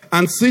birth.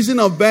 And season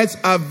of births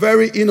are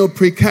very,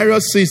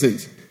 precarious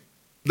seasons.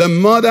 The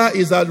mother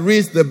is at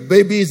risk. The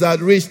baby is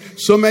at risk.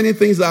 So many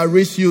things are at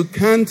risk. You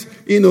can't,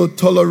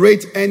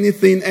 tolerate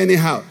anything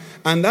anyhow.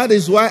 And that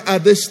is why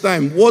at this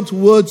time, what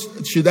words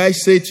should I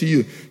say to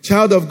you?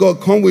 Child of God,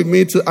 come with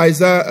me to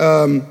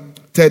Isaiah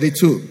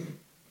 32.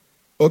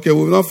 Okay,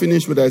 we've not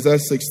finished with Isaiah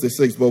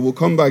 66, but we'll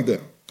come back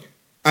there.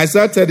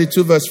 Isaiah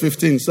 32 verse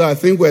 15. So I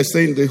think we're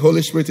saying the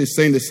Holy Spirit is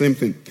saying the same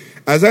thing.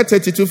 Isaiah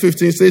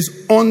 32:15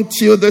 says,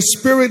 until the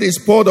Spirit is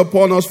poured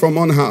upon us from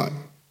on high,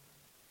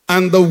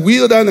 and the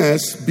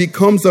wilderness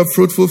becomes a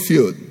fruitful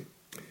field,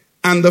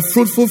 and the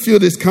fruitful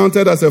field is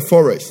counted as a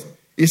forest.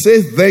 It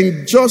says,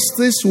 then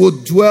justice will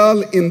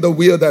dwell in the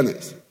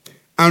wilderness,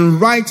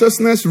 and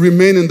righteousness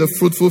remain in the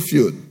fruitful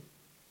field.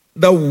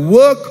 The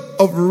work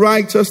of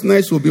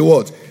righteousness will be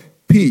what?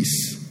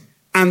 Peace.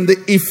 And the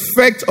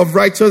effect of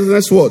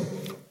righteousness what?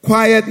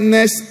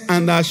 Quietness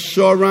and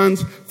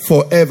assurance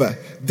forever.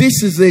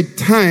 This is a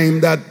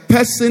time that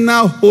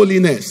personal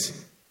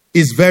holiness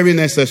is very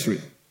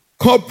necessary.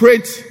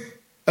 Corporate,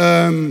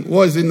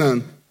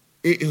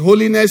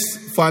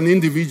 holiness for an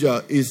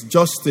individual is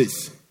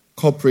justice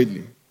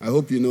corporately. I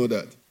hope you know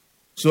that.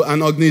 So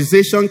an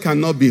organization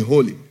cannot be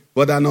holy,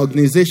 but an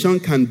organization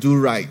can do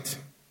right,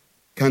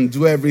 can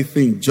do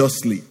everything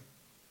justly.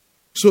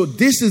 So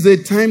this is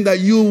a time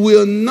that you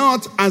will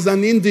not, as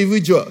an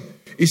individual,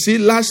 You see,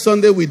 last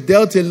Sunday we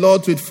dealt a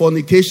lot with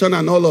fornication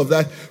and all of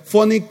that.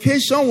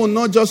 Fornication will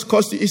not just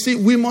cost you. You see,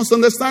 we must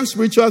understand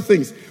spiritual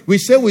things. We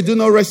say we do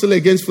not wrestle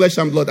against flesh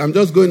and blood. I'm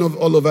just going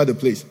all over the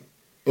place.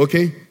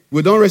 Okay?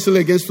 We don't wrestle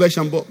against flesh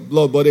and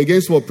blood, but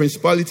against what?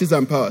 Principalities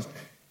and powers.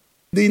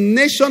 The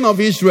nation of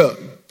Israel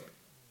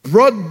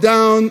brought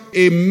down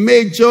a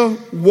major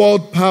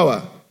world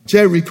power,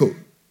 Jericho.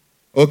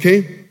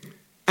 Okay?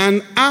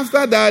 And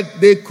after that,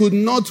 they could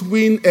not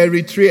win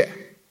Eritrea.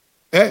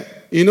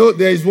 You know,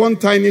 there is one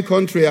tiny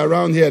country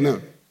around here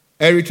now.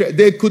 Eritrea.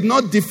 They could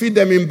not defeat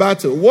them in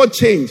battle. What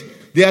changed?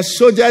 Their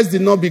soldiers did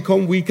not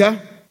become weaker.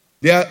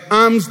 Their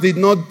arms did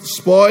not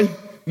spoil.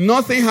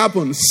 Nothing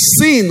happened.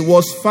 Sin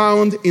was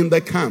found in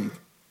the camp.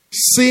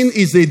 Sin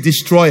is a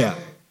destroyer.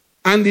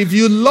 And if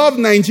you love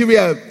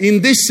Nigeria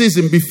in this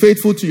season, be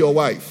faithful to your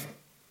wife.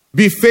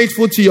 Be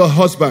faithful to your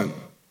husband.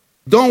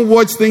 Don't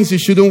watch things you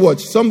shouldn't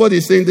watch. Somebody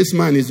is saying this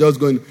man is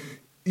just going.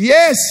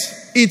 Yes,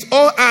 it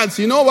all adds.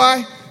 You know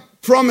why?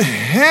 From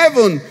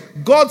heaven,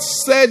 God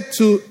said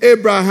to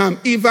Abraham,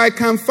 if I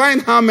can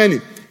find how many?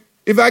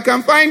 If I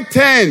can find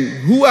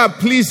 10 who are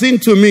pleasing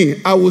to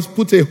me, I will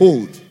put a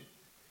hold.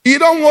 You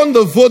don't want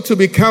the vote to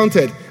be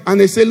counted. And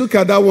they say, look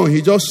at that one,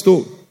 he just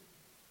stole.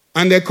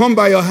 And they come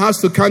by your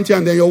house to count you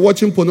and then you're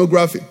watching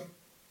pornography.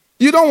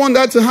 You don't want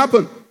that to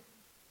happen.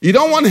 You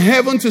don't want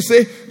heaven to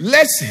say,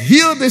 let's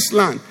heal this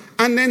land.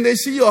 And then they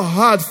see your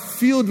heart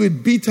filled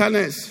with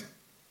bitterness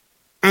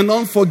and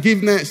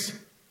unforgiveness.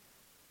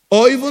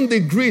 Or even the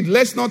greed.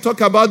 Let's not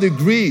talk about the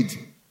greed.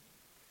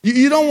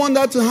 You don't want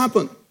that to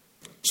happen.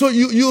 So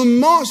you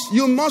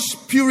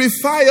must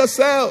purify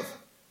yourself.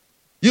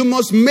 You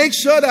must make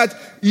sure that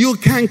you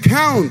can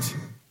count.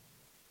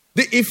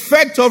 The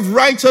effect of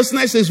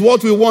righteousness is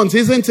what we want,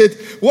 isn't it?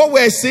 What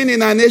we're seeing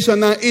in our nation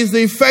now is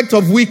the effect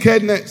of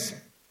wickedness.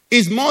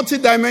 It's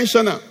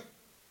multidimensional.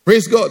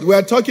 Praise God.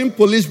 We're talking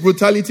police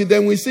brutality,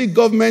 then we see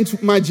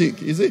government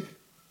magic, is it?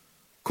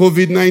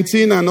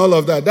 COVID-19 and all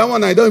of that. That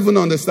one, I don't even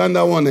understand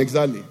that one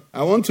exactly.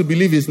 I want to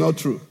believe it's not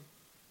true.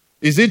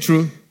 Is it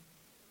true?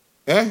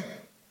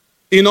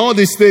 In all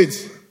the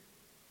states.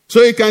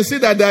 So you can see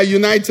that they are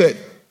united.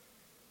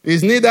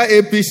 It's neither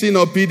APC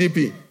nor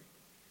PDP.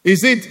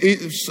 Is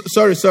it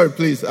sorry,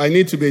 please. I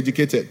need to be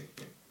educated.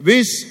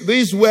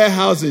 These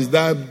warehouses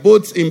that are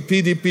both in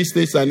PDP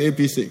states and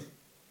APC.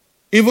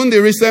 Even the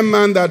recent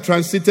man that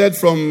transited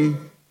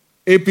from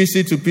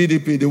APC to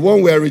PDP, the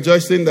one we are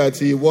rejoicing that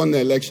he won the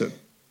election.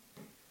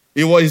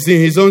 He was in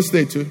his own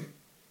state too.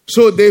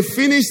 So they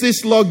finished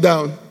this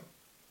lockdown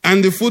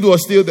and the food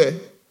was still there.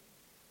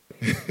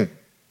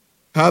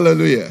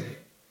 Hallelujah.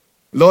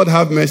 Lord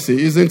have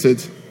mercy, isn't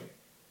it?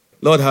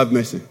 Lord have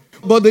mercy.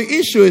 But the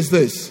issue is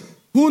this.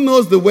 Who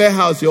knows the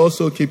warehouse you're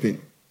also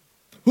keeping?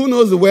 Who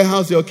knows the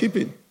warehouse you're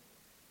keeping?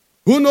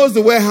 Who knows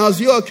the warehouse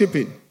you're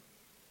keeping?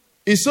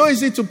 It's so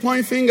easy to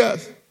point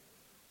fingers.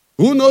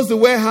 Who knows the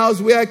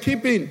warehouse we are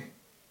keeping?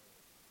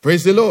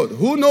 Praise the Lord.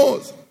 Who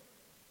knows?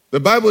 The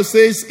Bible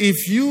says,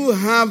 if you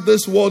have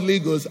this worldly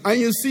goods and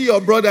you see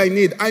your brother in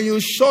need and you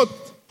shut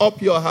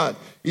up your heart,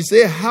 you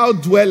say, how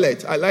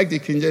dwelleth, I like the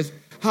King James,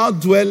 how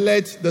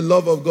dwelleth the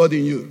love of God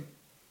in you?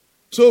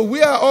 So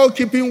we are all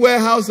keeping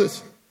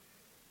warehouses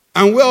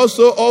and we're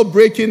also all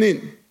breaking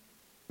in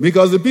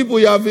because the people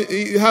you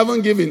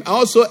haven't given are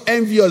also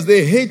envious.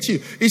 They hate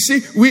you. You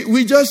see,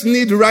 we just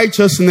need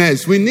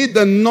righteousness. We need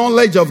the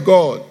knowledge of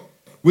God.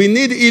 We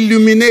need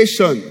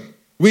illumination.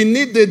 We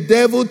need the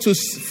devil to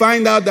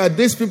find out that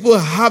these people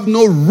have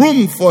no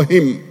room for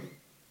him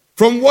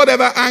from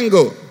whatever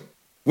angle,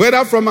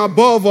 whether from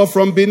above or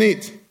from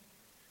beneath.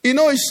 You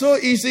know, it's so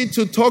easy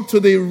to talk to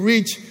the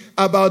rich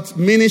about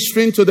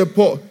ministering to the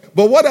poor.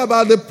 But what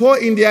about the poor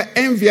in their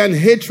envy and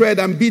hatred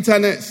and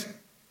bitterness?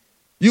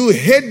 You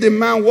hate the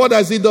man. What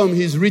has he done?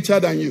 He's richer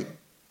than you.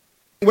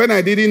 When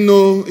I didn't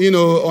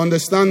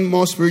understand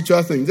more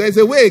spiritual things, there's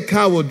a way a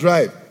car will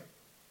drive.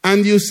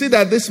 And you see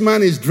that this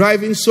man is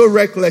driving so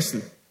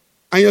recklessly.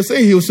 And you're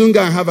saying he'll soon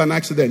go and have an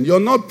accident. You're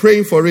not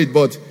praying for it,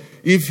 but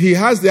if he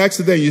has the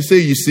accident, you say,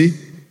 you see.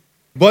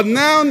 But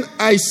now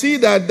I see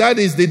that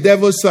is the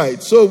devil's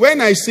side. So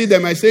when I see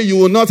them, I say, you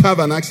will not have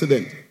an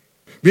accident.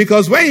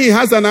 Because when he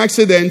has an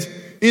accident,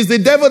 it's the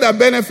devil that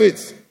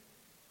benefits.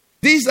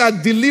 These are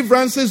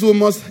deliverances we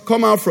must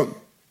come out from.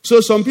 So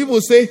some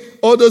people say,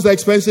 all those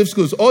expensive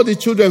schools, all the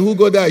children who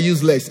go there are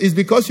useless. It's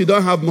because you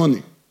don't have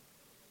money.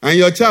 And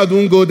your child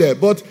won't go there.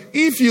 But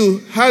if you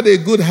had a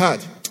good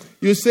heart,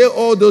 you say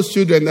all those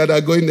children that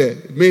are going there,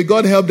 may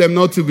God help them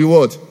not to be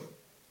what?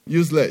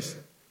 Useless.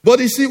 But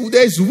you see,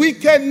 there's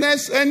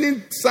wickedness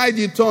any side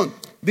you turn.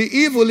 The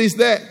evil is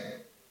there.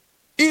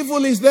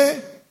 Evil is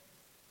there.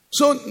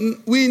 So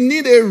we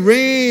need a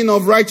reign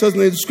of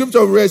righteousness. The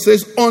scripture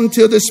says,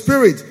 until the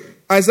Spirit,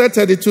 Isaiah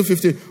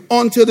 32:15,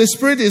 until the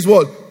Spirit is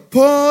what?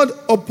 Poured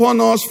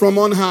upon us from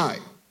on high.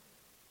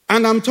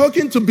 And I'm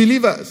talking to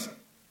believers.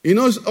 You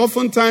know,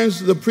 oftentimes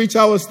the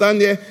preacher will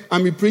stand there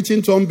and be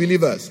preaching to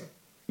unbelievers.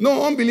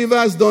 No,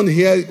 unbelievers don't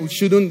hear,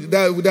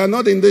 they're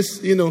not in this,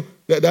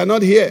 they're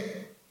not here.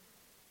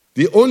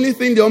 The only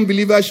thing the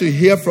unbeliever should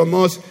hear from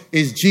us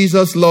is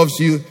Jesus loves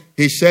you.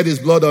 He shed his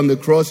blood on the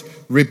cross.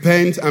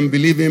 Repent and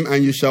believe him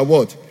and you shall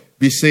what?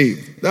 Be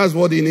saved. That's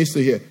what he needs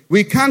to hear.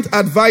 We can't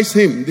advise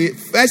him. The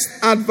first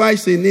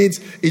advice he needs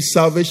is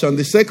salvation.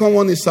 The second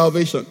one is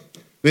salvation.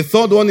 The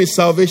third one is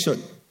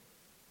salvation.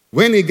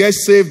 When he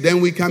gets saved,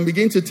 then we can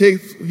begin to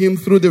take him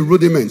through the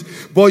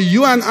rudiments. But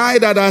you and I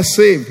that are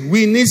saved,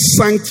 we need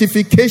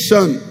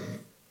sanctification.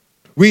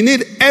 We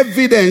need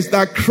evidence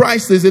that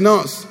Christ is in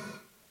us.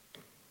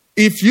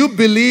 If you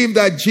believe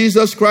that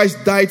Jesus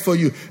Christ died for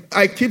you,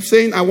 I keep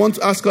saying I want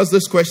to ask us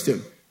this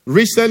question.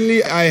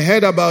 Recently, I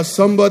heard about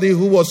somebody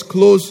who was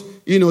close,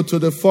 to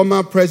the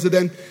former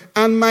president.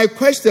 And my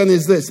question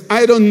is this.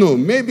 I don't know.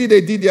 Maybe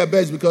they did their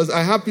best because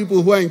I have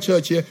people who are in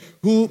church here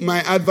who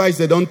my advice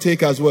they don't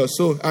take as well.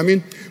 So,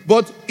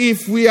 but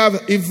if we had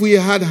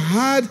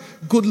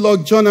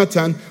Goodluck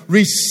Jonathan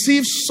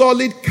receive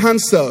solid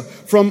counsel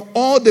from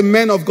all the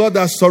men of God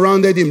that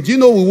surrounded him, do you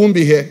know we won't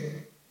be here?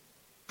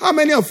 How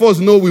many of us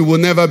know we will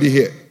never be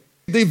here?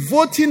 The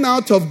voting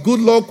out of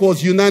Goodluck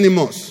was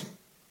unanimous.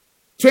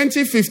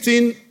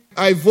 2015,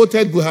 I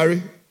voted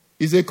Buhari.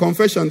 It's a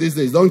confession these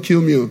days. Don't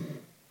kill me.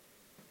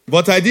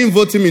 But I didn't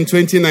vote him in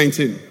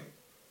 2019.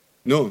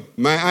 No,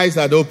 my eyes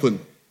had opened.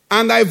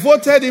 And I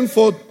voted him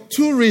for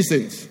two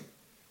reasons.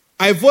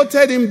 I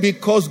voted him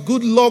because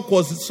Goodluck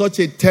was such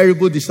a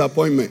terrible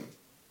disappointment.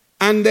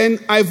 And then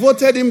I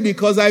voted him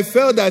because I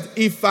felt that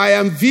if I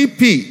am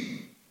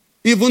VP,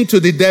 even to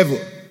the devil.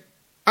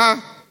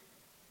 I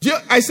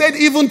said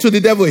even to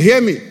the devil,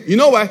 hear me. You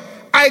know why?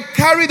 I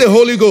carry the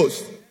Holy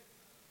Ghost.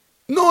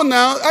 No,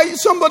 now,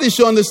 somebody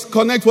should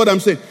connect what I'm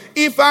saying.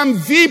 If I'm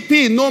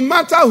VP, no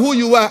matter who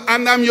you are,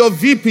 and I'm your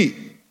VP,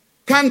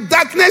 can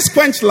darkness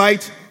quench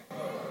light?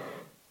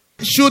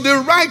 Should the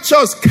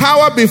righteous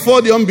cower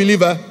before the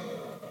unbeliever?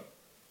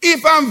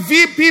 If I'm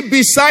VP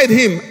beside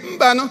him,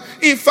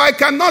 if I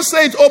cannot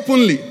say it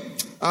openly,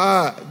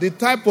 the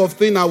type of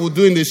thing I will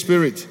do in the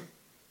spirit.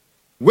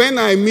 When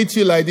I meet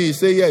you like this,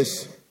 say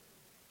yes.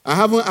 I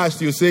haven't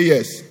asked you, say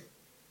yes.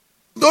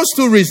 Those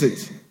two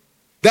reasons.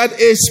 That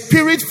a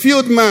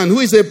spirit-filled man who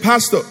is a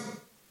pastor,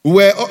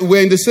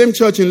 we're in the same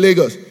church in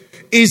Lagos,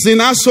 is in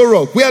Aso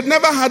Rock. We had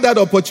never had that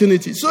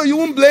opportunity. So you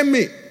won't blame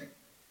me.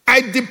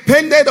 I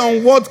depended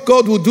on what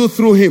God would do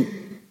through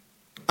him.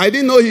 I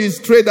didn't know his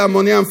trader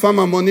money and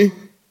farmer money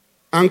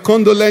and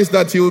condolence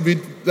that he will be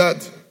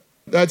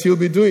that he will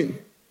be doing.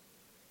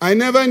 I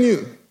never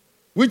knew.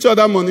 Which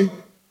other money?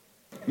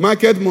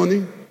 Market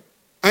money.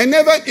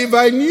 If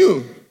I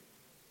knew.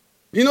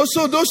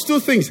 So those two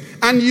things.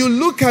 And you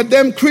look at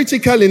them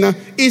critically now,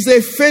 is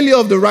a failure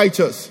of the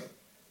righteous.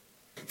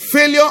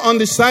 Failure on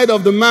the side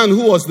of the man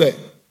who was there.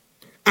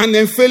 And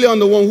then failure on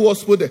the one who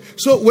was put there.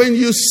 So when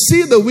you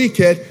see the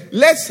wicked,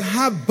 let's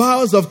have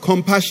bowels of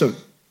compassion.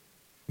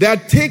 They are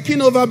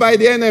taken over by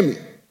the enemy.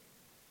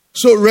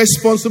 So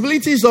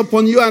responsibility is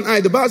upon you and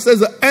I. The Bible says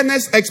the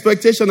earnest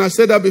expectation, I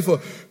said that before,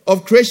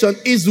 of creation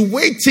is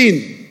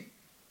waiting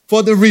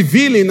for the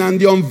revealing and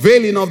the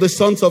unveiling of the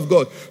sons of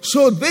God.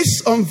 So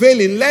this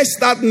unveiling, let's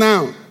start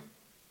now.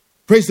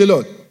 Praise the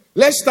Lord.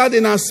 Let's start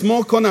in our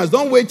small corners.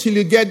 Don't wait till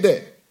you get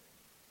there.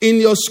 In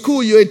your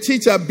school, you're a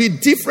teacher. Be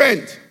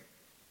different.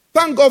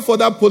 Thank God for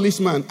that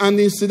policeman. And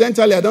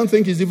incidentally, I don't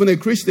think he's even a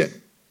Christian.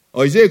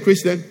 Or is he a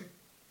Christian?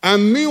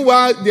 And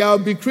meanwhile, there will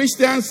be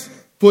Christians,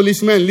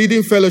 policemen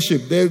leading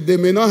fellowship. They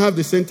may not have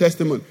the same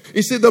testimony.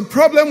 You see, the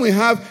problem we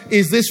have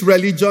is this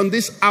religion,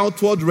 this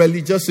outward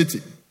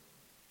religiosity.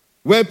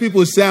 Where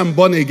people say, I'm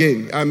born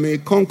again, I'm a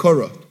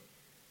conqueror,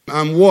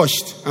 I'm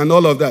washed, and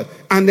all of that.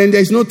 And then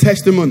there's no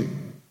testimony.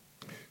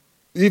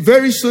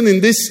 Very soon in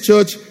this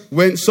church,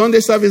 when Sunday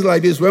service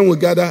like this, when we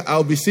gather,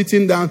 I'll be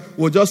sitting down,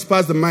 we'll just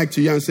pass the mic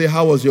to you and say,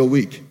 how was your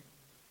week?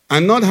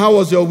 And not how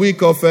was your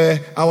week of, I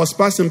was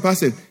passing.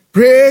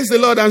 Praise the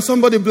Lord, and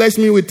somebody blessed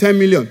me with 10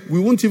 million. We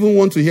won't even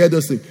want to hear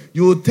those things.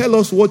 You will tell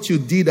us what you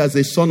did as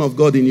a son of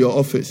God in your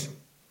office.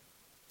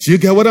 Do you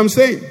get what I'm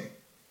saying?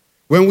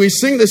 When we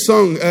sing the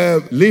song,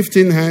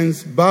 lifting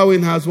hands,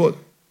 bowing hearts, what?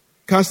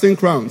 Casting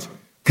crowns.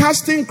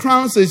 Casting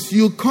crowns is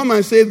you come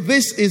and say,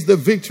 this is the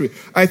victory.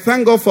 I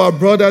thank God for our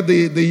brother,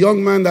 the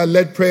young man that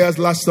led prayers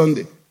last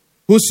Sunday,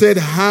 who said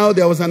how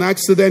there was an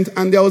accident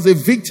and there was a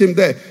victim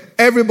there.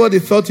 Everybody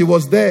thought he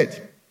was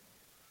dead.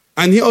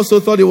 And he also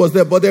thought he was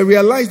dead, but they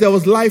realized there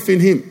was life in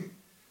him.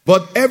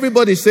 But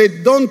everybody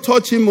said, don't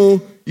touch him,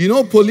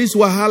 police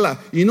wahala,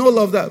 all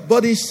of that.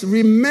 But he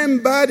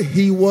remembered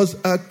he was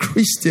a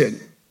Christian.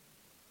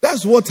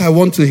 That's what I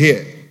want to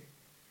hear.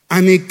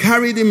 And he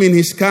carried him in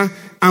his car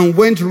and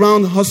went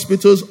around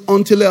hospitals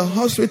until a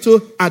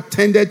hospital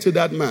attended to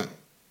that man.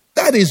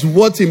 That is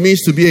what it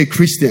means to be a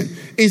Christian.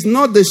 It's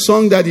not the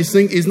song that you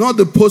sing. It's not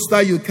the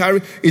poster you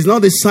carry. It's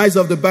not the size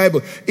of the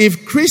Bible.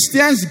 If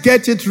Christians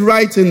get it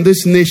right in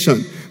this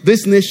nation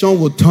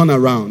will turn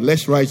around.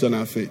 Let's rise on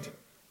our feet.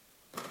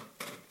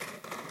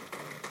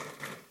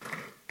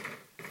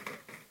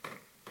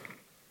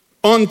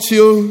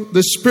 Until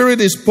the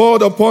Spirit is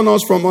poured upon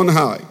us from on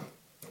high,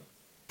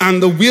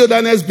 and the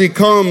wilderness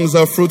becomes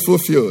a fruitful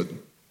field,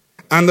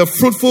 and the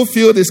fruitful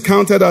field is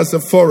counted as a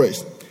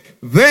forest.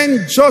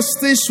 Then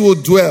justice will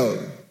dwell.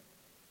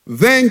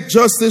 Then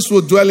justice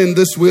will dwell in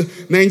this will.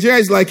 Nigeria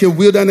is like a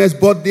wilderness,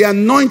 but the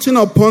anointing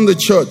upon the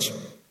church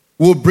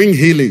will bring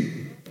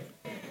healing.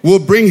 Will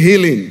bring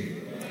healing.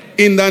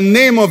 In the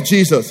name of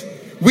Jesus.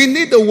 We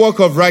need the work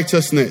of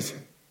righteousness.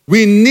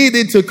 We need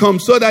it to come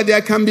so that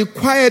there can be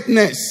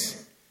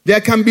quietness.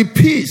 There can be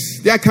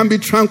peace. There can be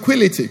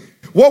tranquility.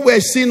 What we're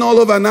seeing all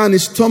over now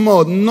is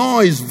turmoil,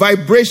 noise,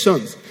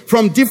 vibrations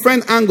from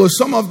different angles.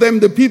 Some of them,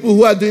 the people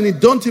who are doing it,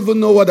 don't even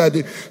know what they're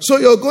doing. So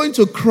you're going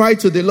to cry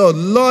to the Lord,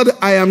 Lord,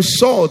 I am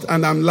salt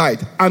and I'm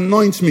light.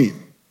 Anoint me.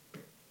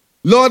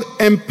 Lord,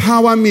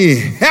 empower me.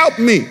 Help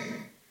me.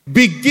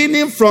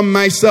 Beginning from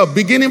myself,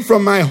 beginning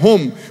from my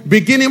home,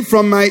 beginning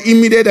from my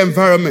immediate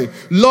environment.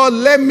 Lord,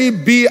 let me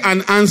be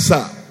an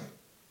answer.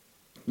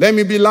 Let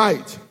me be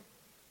light.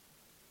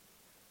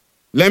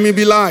 Let me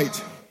be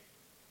light.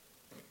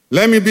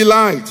 Let me be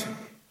light.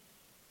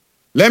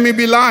 Let me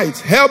be light.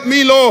 Help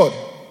me, Lord.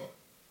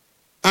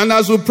 And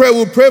as we pray,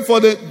 we'll pray for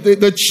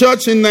the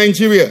church in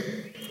Nigeria.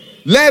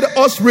 Let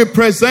us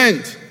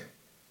represent.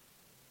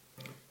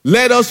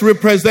 Let us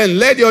represent.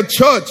 Let your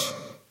church.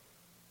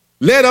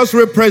 Let us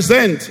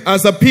represent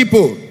as a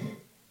people.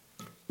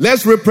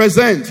 Let's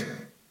represent.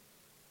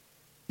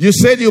 You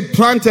said you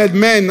planted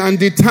men and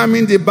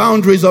determined the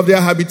boundaries of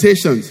their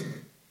habitations,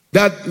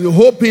 that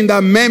hoping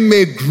that men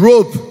may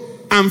grope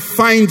and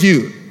find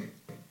you.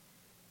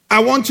 I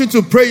want you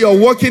to pray.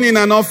 You're working in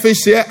an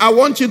office here. I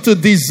want you to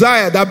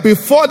desire that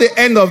before the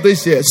end of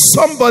this year,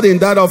 somebody in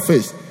that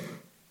office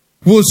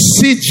will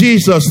see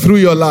Jesus through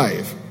your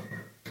life.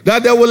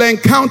 That they will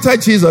encounter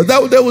Jesus.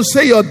 That they will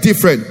say you're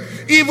different.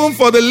 Even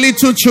for the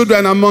little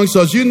children amongst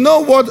us, you know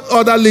what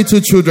other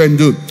little children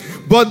do.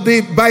 But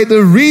by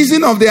the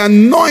reason of the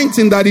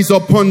anointing that is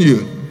upon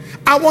you,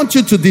 I want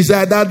you to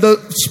desire that the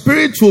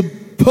Spirit will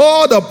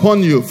pour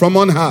upon you from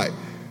on high.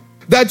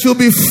 That you'll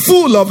be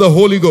full of the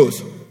Holy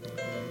Ghost.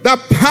 That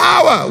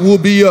power will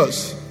be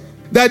yours.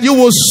 That you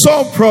will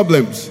solve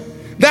problems.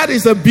 That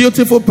is a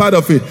beautiful part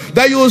of it.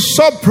 That you will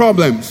solve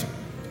problems.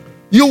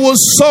 You will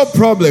solve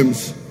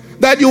problems.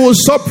 That you will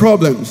solve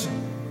problems.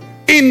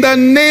 In the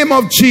name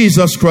of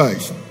Jesus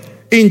Christ.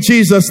 In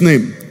Jesus'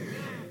 name.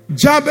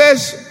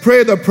 Jabez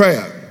prayed a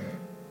prayer.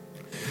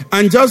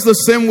 And just the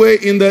same way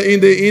in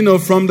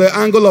the from the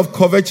angle of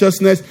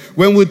covetousness,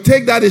 when we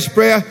take that as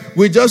prayer,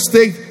 we just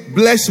take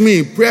bless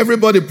me. Pray,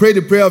 everybody pray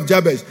the prayer of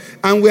Jabez.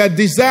 And we are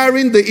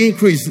desiring the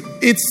increase.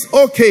 It's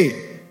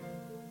okay.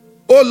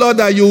 Oh Lord,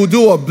 that you will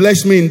do what?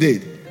 Bless me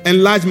indeed.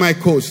 Enlarge my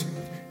coast.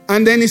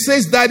 And then he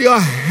says that your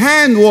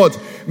hand what?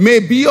 May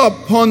be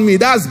upon me.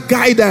 That's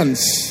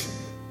guidance.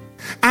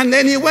 And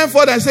then he went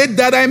forward and said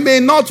that I may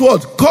not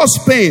what? Cause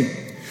pain.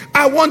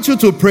 I want you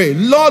to pray.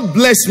 Lord,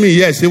 bless me.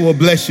 Yes, he will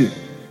bless you.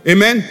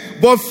 Amen.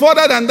 But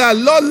further than that,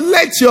 Lord,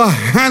 let your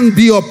hand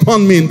be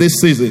upon me in this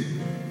season.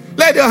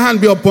 Let your hand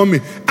be upon me.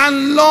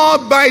 And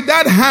Lord, by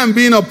that hand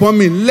being upon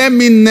me, let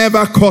me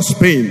never cause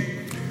pain.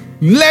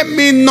 Let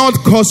me not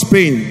cause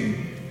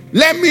pain.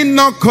 Let me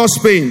not cause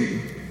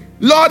pain.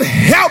 Lord,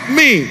 help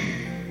me.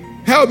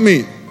 Help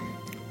me.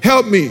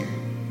 Help me.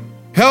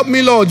 Help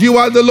me, Lord. You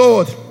are the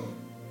Lord.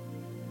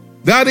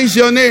 That is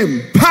your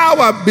name.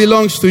 Power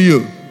belongs to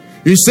you.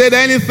 You said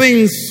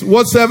anything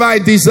whatsoever I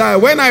desire.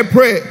 When I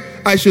pray,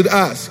 I should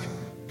ask.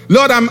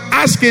 Lord, I'm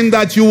asking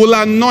that you will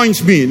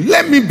anoint me.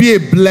 Let me be a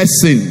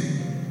blessing.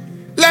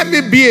 Let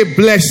me be a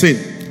blessing.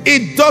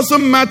 It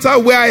doesn't matter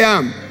where I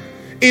am.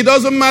 It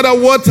doesn't matter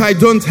what I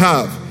don't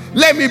have.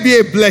 Let me be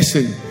a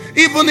blessing.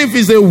 Even if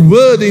it's a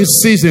word in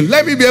season,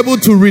 let me be able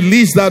to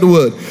release that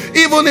word.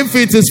 Even if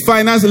it is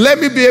finance, let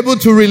me be able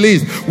to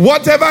release.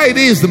 Whatever it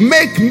is,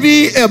 make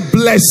me a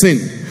blessing.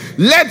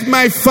 Let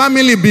my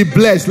family be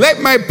blessed. Let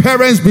my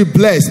parents be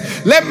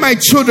blessed. Let my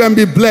children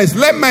be blessed.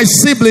 Let my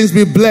siblings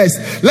be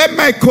blessed. Let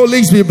my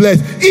colleagues be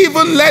blessed.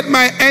 Even let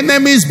my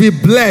enemies be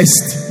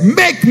blessed.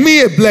 Make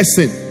me a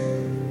blessing.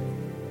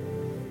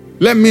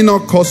 Let me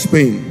not cause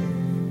pain.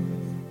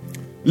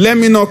 Let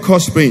me not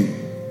cause pain.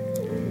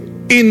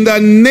 In the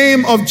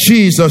name of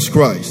Jesus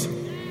Christ.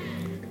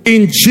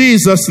 In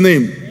Jesus'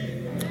 name.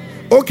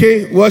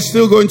 Okay, we're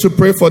still going to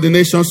pray for the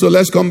nation. So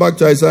let's come back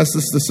to Isaiah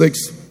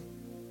 66.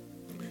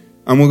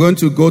 And we're going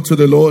to go to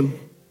the Lord.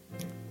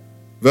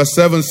 Verse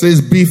 7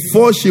 says,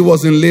 before she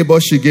was in labor,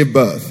 she gave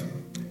birth.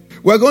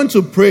 We're going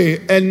to pray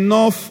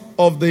enough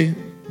of the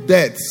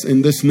deaths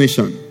in this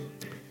nation.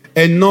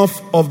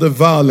 Enough of the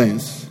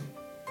violence.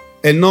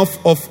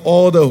 Enough of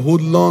all the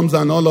hoodlums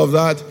and all of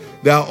that.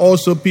 There are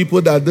also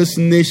people that this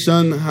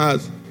nation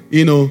has,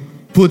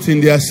 put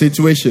in their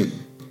situation.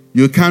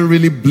 You can't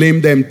really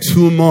blame them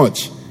too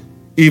much.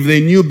 If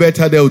they knew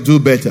better, they'll do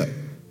better.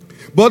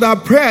 But our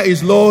prayer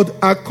is, Lord,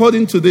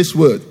 according to this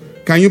word.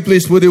 Can you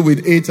please put it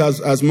with 8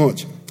 as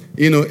much?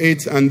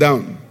 8 and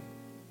down.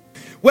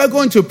 We're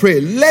going to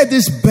pray. Let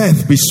this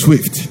birth be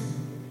swift.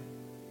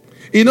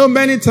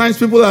 Many times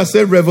people have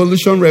said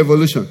revolution,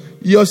 revolution.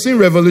 You're seeing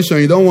revolution,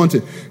 you don't want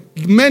it.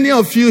 Many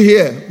of you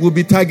here will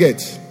be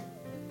targets.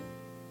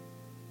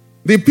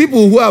 The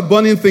people who are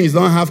burning things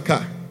don't have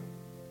car.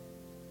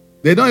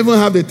 They don't even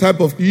have the type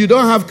of, you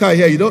don't have car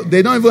here,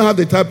 they don't even have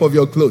the type of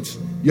your clothes.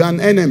 You're an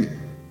enemy.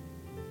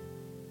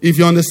 If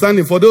you understand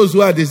it, for those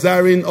who are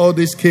desiring all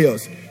this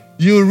chaos,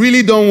 you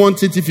really don't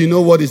want it if you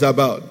know what it's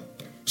about.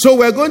 So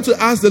we're going to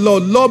ask the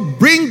Lord, Lord,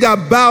 bring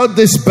about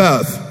this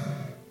birth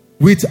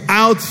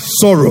without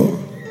sorrow.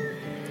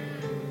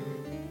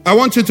 I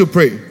want you to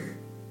pray.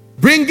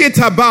 Bring it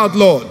about,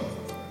 Lord.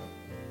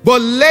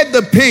 But let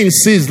the pain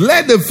cease.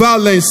 Let the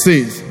violence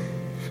cease.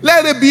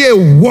 Let it be a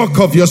work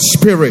of your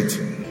spirit.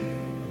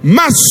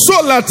 Let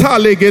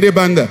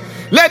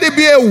it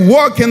be a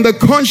work in the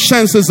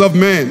consciences of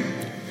men.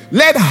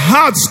 Let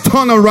hearts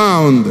turn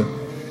around.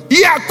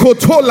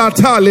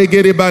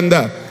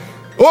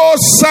 Oh,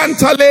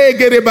 Santa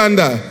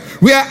Legerebanda.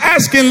 We are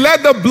asking,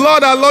 let the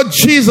blood our Lord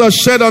Jesus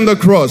shed on the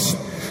cross,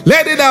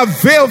 let it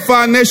avail for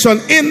our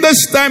nation in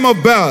this time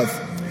of birth.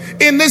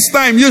 In this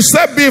time, you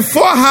said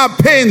before her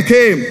pain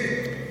came,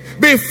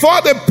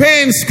 before the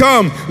pains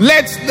come,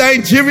 let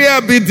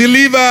Nigeria be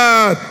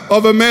delivered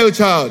of a male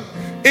child.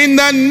 In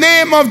the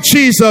name of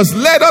Jesus,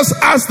 let us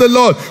ask the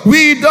Lord.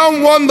 We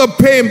don't want the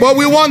pain, but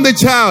we want the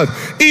child.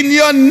 In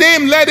your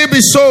name, let it be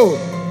so.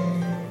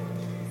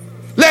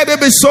 Let it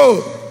be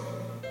so.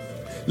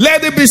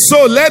 Let it be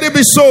so. Let it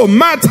be so.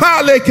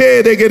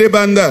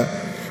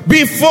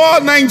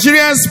 Before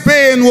Nigeria's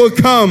pain will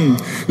come,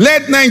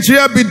 let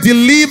Nigeria be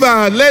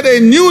delivered. Let a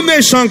new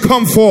nation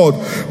come forth.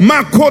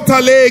 Before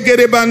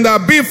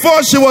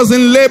she was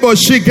in labor,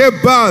 she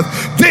gave birth.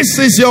 This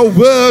is your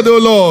word, O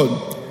Lord.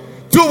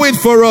 Do it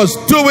for us.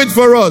 Do it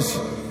for us.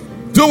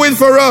 Do it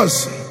for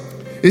us.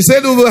 He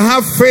said we will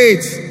have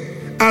faith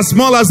as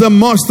small as a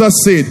mustard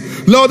seed.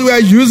 Lord, we are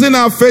using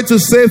our faith to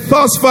say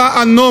thus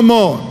far and no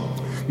more.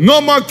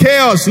 No more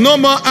chaos. No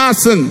more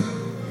arson.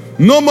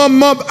 No more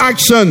mob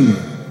action.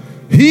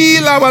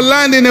 Heal our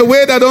land in a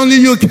way that only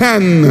you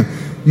can.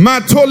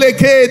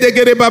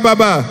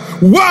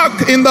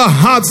 Work in the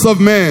hearts of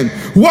men.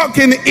 Work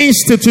in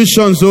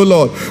institutions, O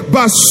Lord.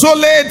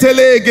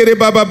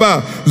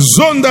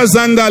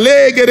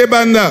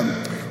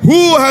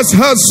 Who has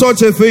heard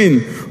such a thing?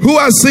 Who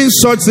has seen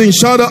such things?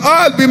 Shall the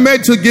earth be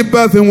made to give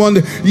birth in one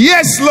day?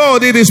 Yes,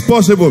 Lord, it is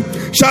possible.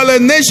 Shall a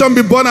nation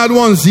be born at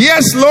once?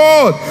 Yes,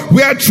 Lord.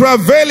 We are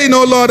travailing,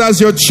 O Lord, as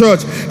your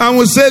church. And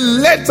we say,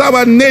 let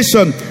our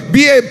nation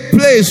be a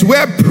place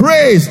where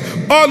praise,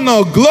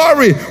 honor,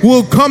 glory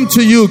will come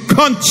to you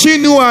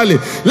continually.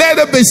 Let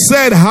it be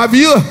said, have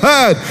you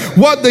heard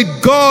what the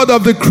God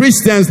of the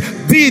Christians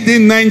did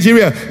in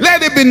Nigeria?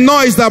 Let it be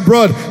noised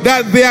abroad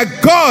that their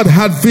God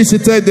had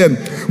visited them.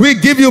 We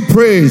give you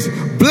praise.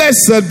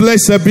 Blessed,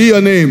 blessed be your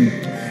name.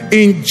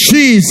 In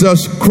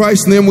Jesus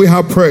Christ's name we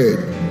have prayed.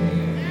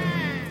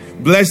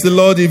 Bless the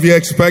Lord if you're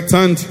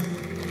expectant.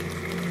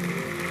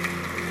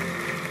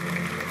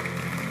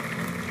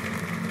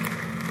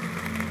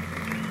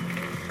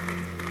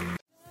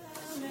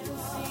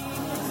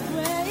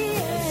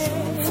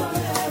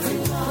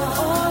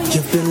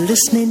 You've been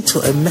listening to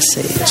a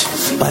message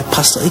by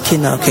Pastor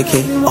Ikenna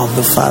Okeke of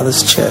the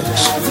Father's Church.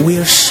 We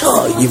are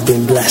sure you've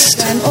been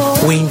blessed.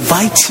 We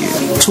invite you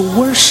to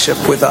worship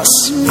with us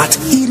at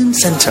Eden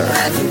Center,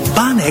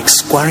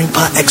 Banex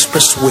Gwarimpa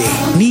Expressway,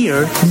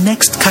 near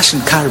Next Cash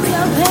and Carry,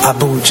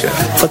 Abuja.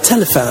 For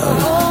telephone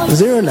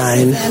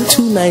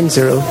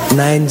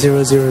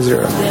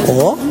 09-290-9000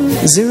 or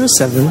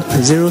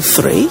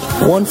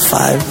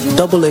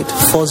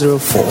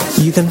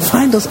 0703-1588-404. You can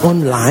find us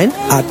online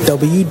at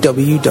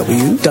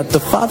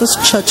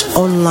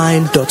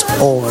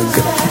www.thefatherschurchonline.org.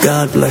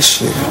 God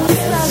bless you.